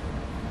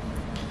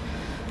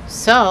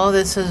 So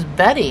this is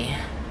Betty,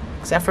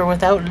 except for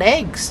without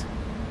legs.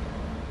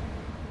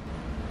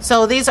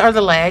 So these are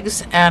the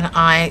legs, and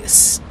I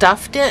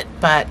stuffed it,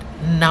 but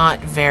not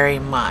very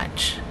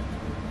much.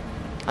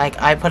 Like,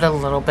 I put a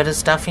little bit of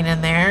stuffing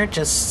in there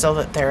just so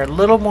that they're a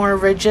little more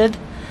rigid,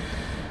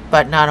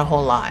 but not a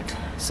whole lot.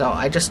 So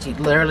I just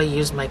literally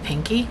used my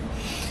pinky.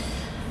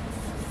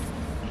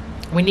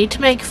 We need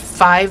to make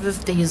 5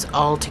 of these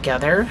all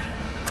together.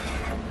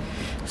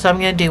 So I'm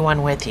going to do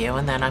one with you,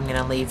 and then I'm going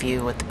to leave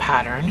you with the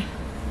pattern.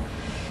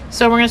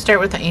 So we're going to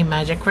start with a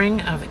magic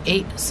ring of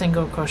 8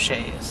 single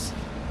crochets.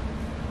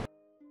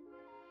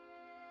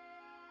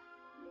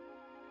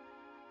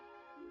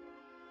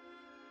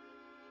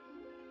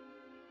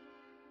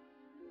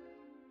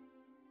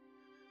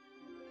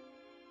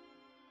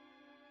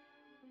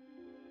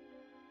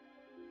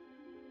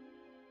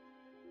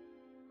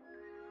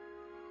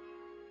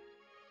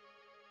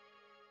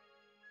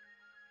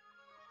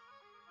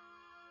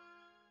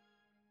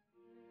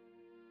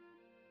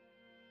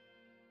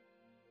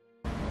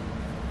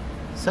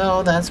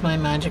 So that's my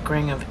magic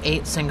ring of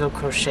 8 single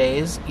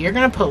crochets. You're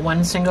going to put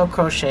 1 single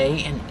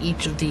crochet in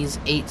each of these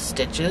 8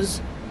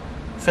 stitches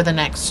for the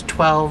next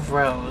 12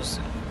 rows.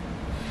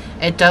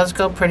 It does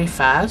go pretty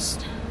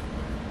fast.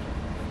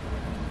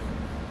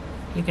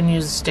 You can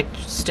use a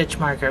stitch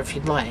marker if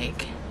you'd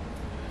like.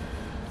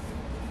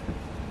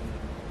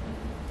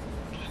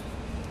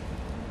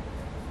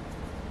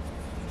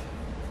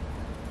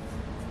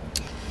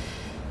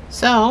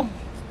 So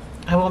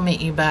I will meet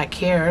you back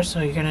here.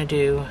 So you're going to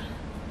do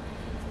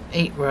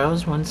 8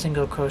 rows, 1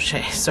 single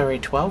crochet,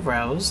 12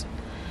 rows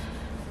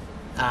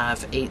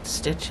of 8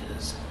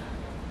 stitches.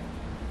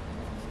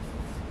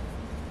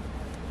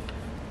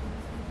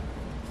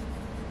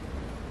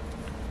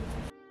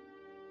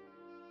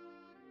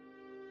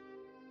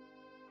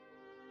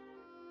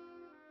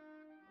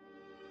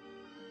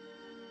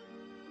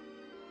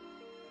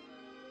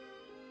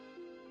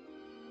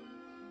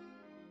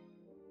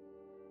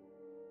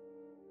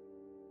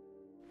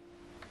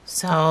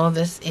 So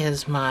this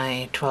is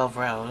my 12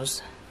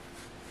 rows.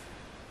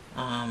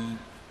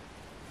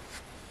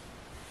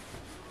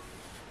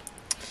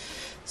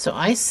 So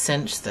I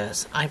cinched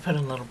this. I put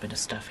a little bit of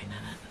stuffing in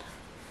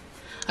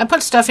it. I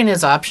put stuffing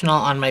as optional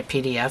on my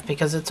PDF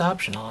because it's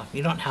optional.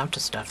 You don't have to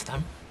stuff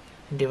them.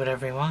 You can do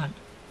whatever you want.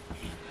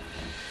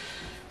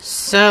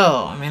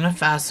 So I'm going to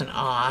fasten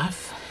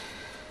off.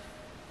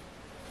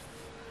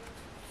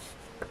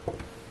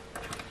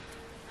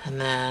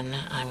 And then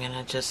I'm going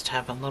to just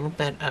have a little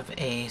bit of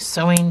a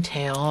sewing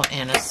tail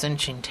and a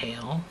cinching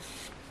tail.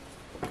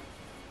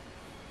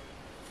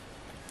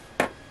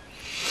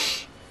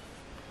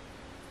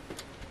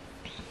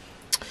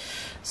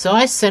 So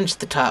I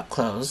cinched the top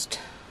closed.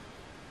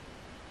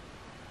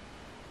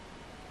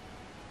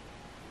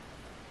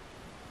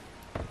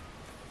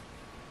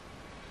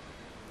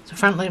 So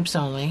front loops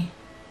only.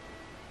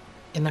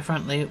 In the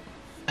front loop,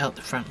 out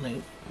the front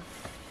loop.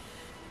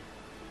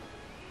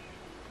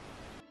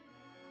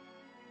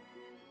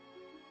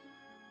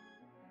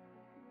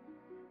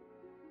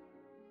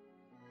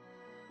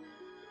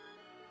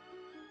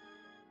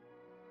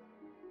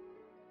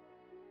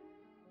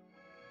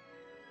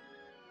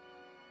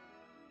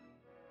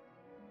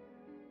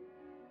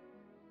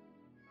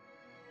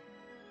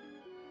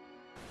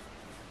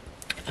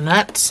 And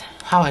that's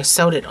how I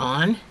sewed it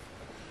on.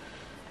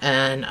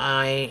 And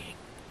I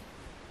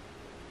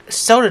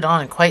sewed it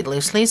on quite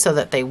loosely so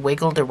that they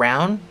wiggled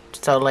around,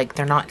 so like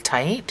they're not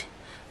tight.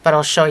 But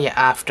I'll show you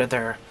after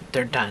they're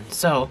done.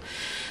 So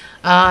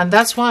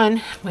that's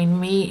one. We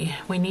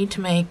need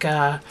to make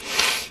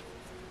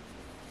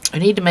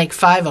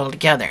 5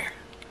 altogether.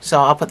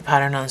 So I'll put the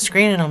pattern on the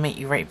screen and I'll meet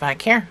you right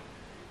back here.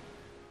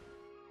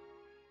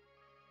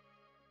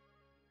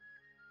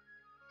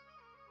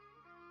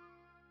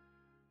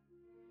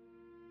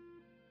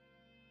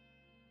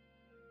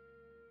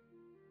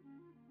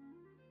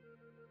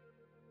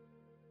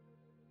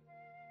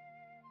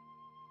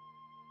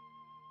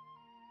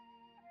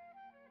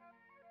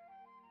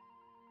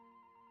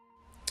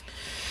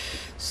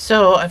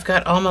 So I've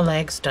got all my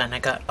legs done. I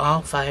got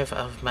all 5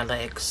 of my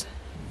legs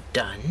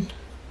done.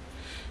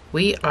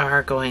 We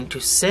are going to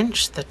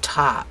cinch the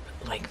top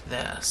like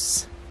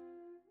this.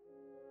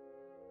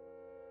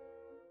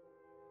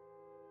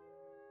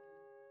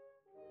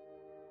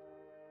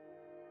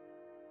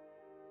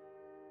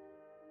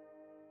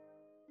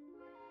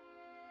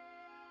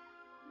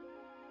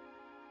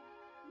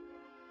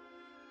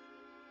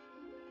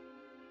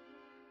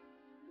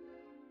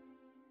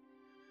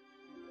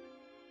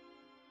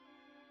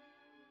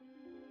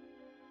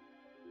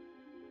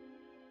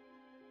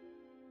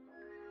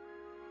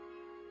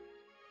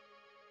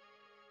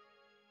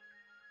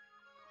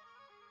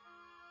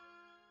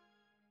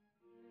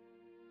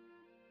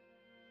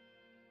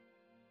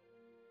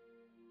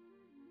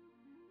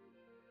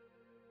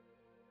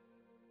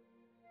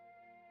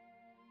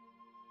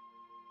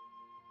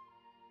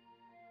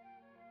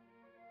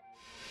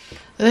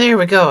 There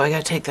we go. I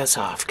gotta take this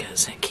off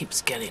because it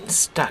keeps getting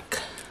stuck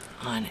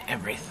on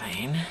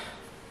everything.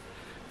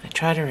 I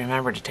try to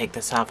remember to take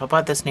this off. I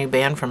bought this new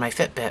band for my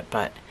Fitbit,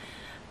 but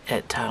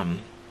it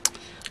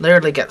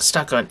literally got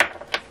stuck on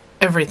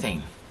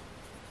everything.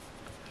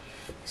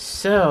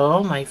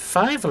 So my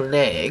 5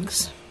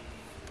 legs,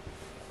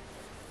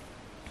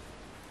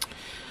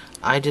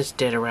 I just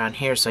did around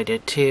here. So I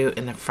did 2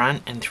 in the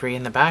front and 3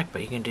 in the back,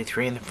 but you can do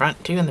 3 in the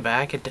front, 2 in the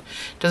back. It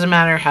doesn't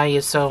matter how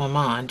you sew them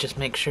on. Just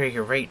make sure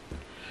you're right,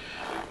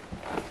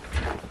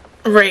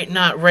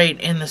 not right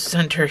in the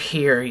center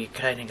here. You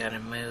kind of got to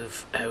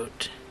move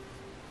out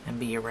and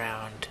be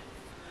around.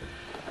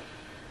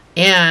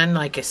 And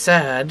like I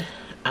said,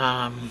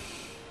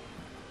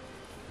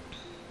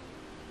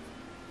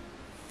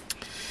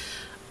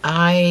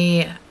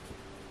 I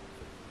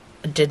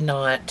did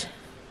not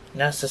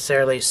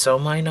necessarily sew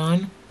mine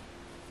on.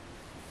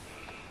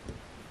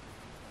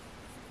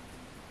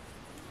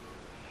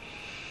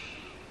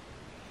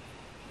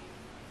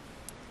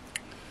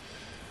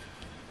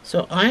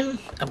 So I'm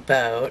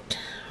about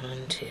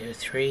 1, 2,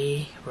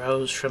 3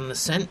 rows from the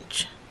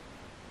cinch.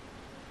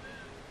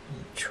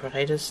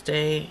 Try to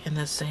stay in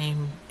the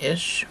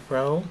same-ish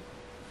row.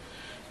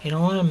 You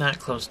don't want them that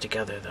close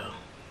together though.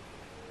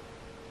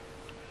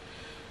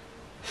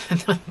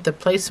 The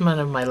placement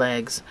of my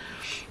legs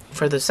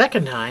for the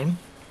second time,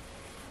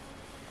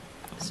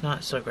 it's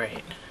not so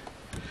great.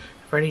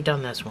 I've already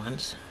done this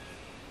once.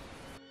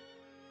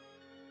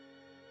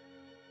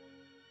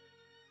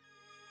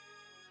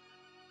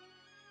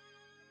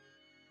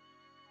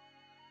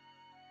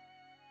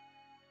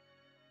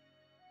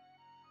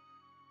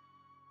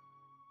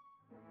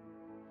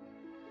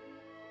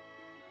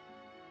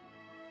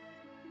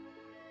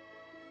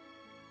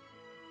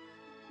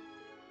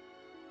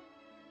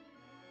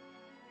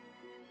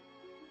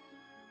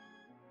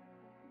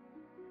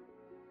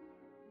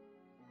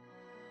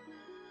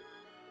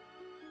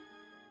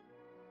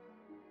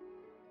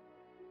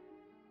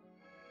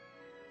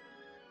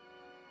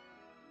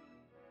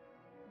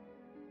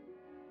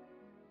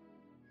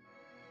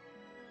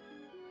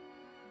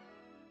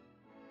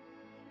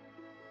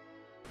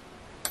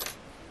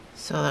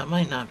 So that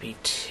might not be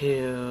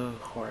too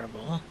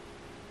horrible.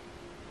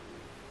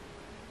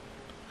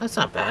 That's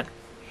not bad.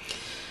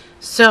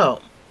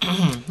 So,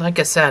 like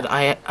I said,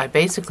 I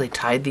basically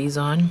tied these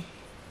on.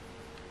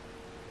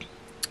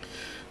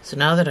 So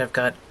now that I've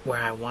got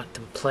where I want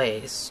them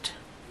placed,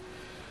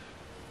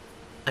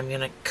 I'm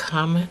going to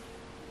come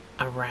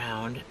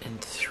around and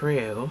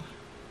through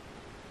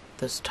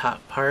this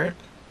top part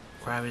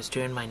where I was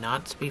doing my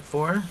knots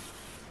before.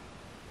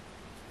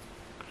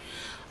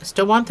 I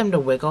still want them to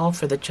wiggle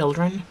for the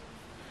children.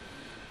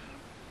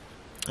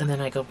 And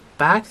then I go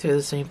back through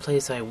the same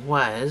place I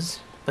was,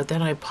 but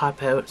then I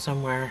pop out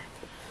somewhere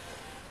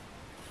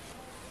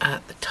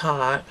at the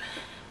top,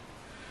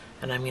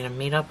 and I'm going to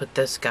meet up with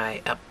this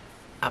guy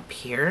up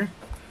here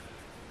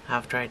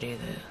after I do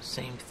the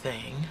same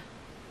thing.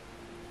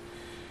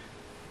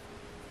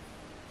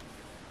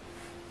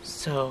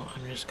 So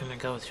I'm just going to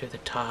go through the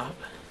top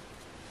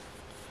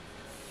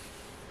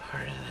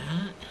part of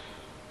that,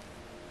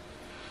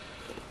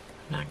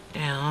 knock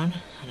down,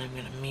 and I'm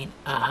going to meet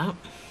up.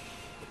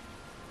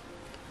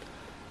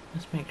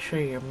 Just make sure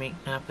you're meeting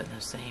up in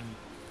the same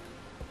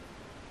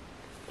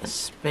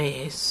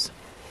space.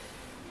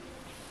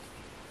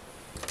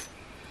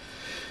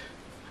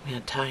 I'm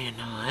going to tie a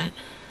knot.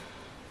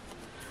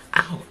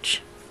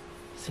 Ouch!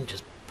 This thing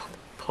just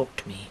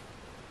poked me.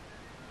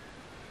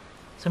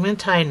 So I'm going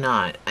to tie a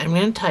knot. I'm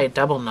going to tie a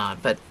double knot,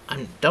 but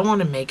I don't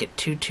want to make it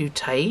too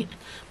tight,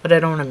 but I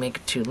don't want to make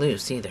it too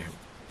loose either.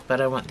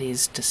 But I want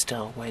these to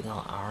still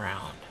wiggle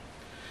around.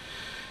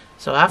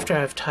 So after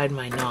I've tied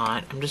my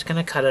knot, I'm just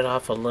going to cut it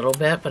off a little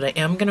bit, but I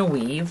am going to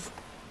weave.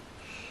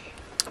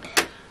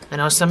 I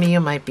know some of you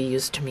might be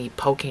used to me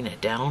poking it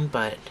down,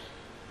 but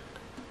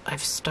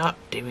I've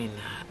stopped doing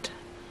that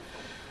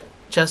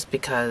just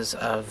because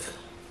of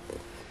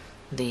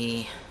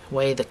the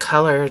way the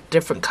color,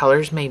 different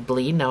colors may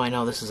bleed. Now I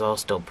know this is all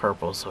still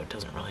purple, so it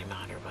doesn't really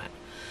matter, but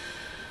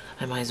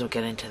I might as well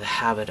get into the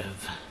habit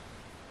of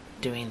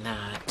doing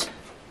that.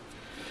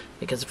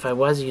 Because if I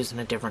was using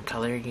a different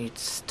color, you'd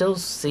still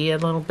see a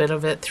little bit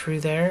of it through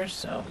there.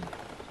 So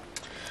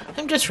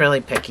I'm just really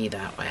picky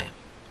that way.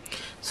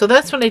 So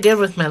that's what I did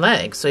with my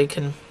legs. So you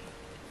can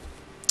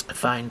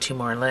find 2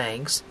 more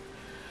legs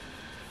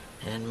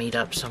and meet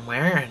up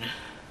somewhere. And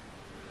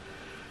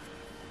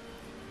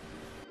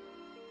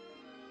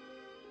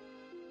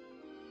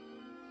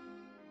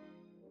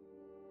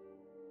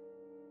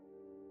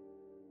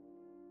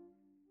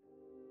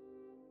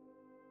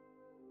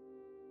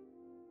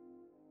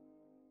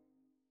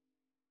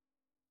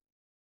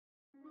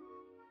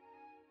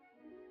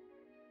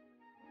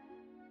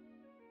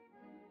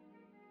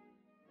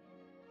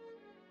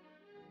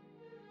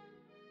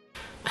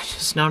I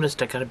just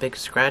noticed I got a big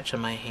scratch on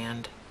my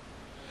hand.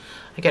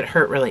 I get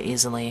hurt really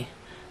easily.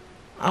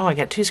 Oh, I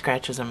got 2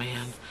 scratches on my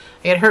hand.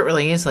 I get hurt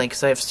really easily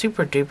because I have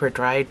super duper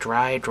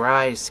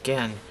dry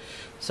skin.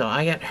 So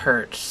I get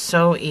hurt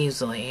so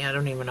easily. I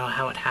don't even know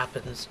how it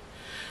happens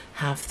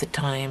half the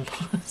time.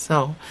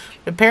 So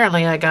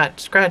apparently I got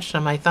scratched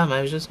on my thumb.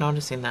 I was just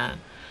noticing that.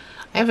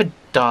 I have a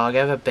dog. I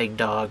have a big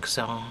dog,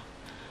 so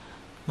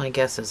my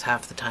guess is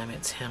half the time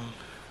it's him.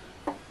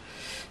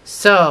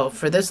 So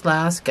for this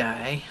last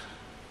guy,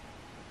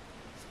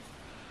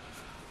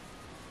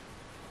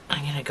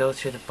 I'm going to go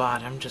through the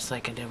bottom just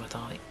like I did with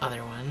all the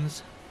other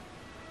ones.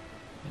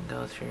 And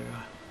go through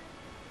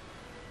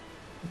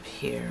up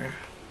here.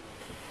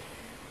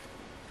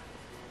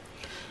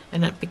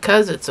 And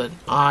because it's an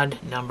odd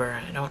number,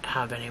 I don't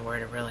have anywhere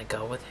to really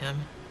go with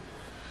him.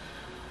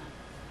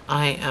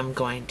 I am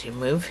going to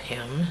move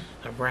him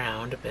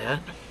around a bit.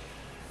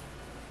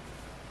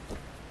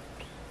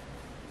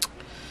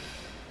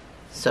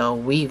 So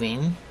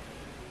weaving.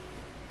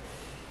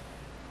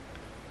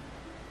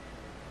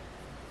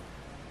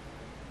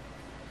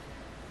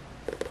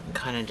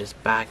 Kind of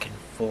just back and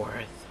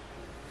forth.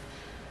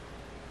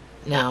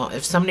 Now,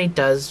 if somebody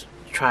does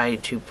try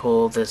to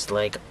pull this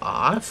leg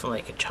off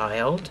like a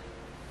child,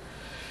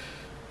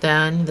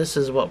 then this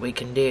is what we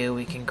can do.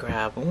 We can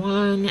grab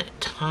one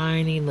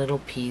tiny little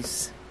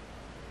piece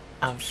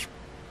of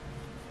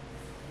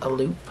a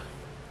loop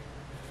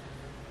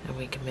and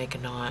we can make a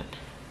knot.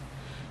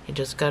 You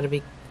just got to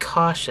be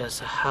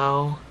cautious of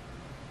how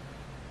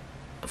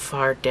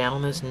far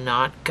down this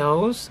knot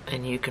goes,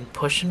 and you can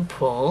push and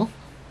pull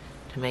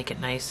to make it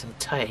nice and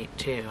tight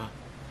too.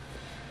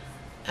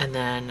 And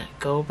then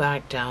go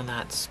back down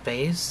that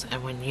space,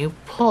 and when you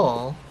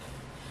pull,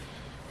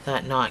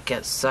 that knot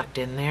gets sucked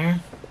in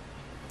there.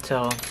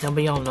 So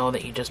nobody will know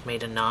that you just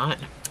made a knot.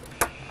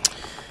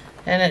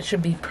 And it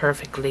should be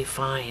perfectly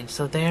fine.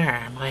 So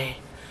there, my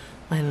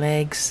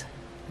legs.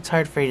 It's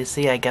hard for you to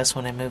see, I guess,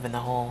 when I'm moving the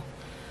whole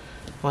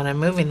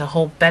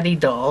Betty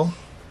doll.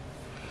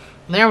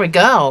 There we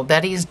go.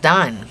 Betty's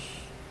done.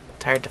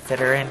 It's hard to fit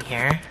her in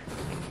here.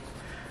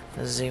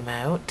 Zoom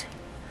out.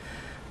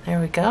 There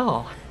we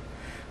go.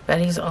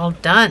 Betty's all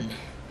done.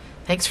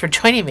 Thanks for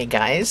joining me,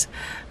 guys.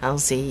 I'll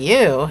see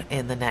you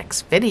in the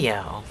next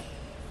video.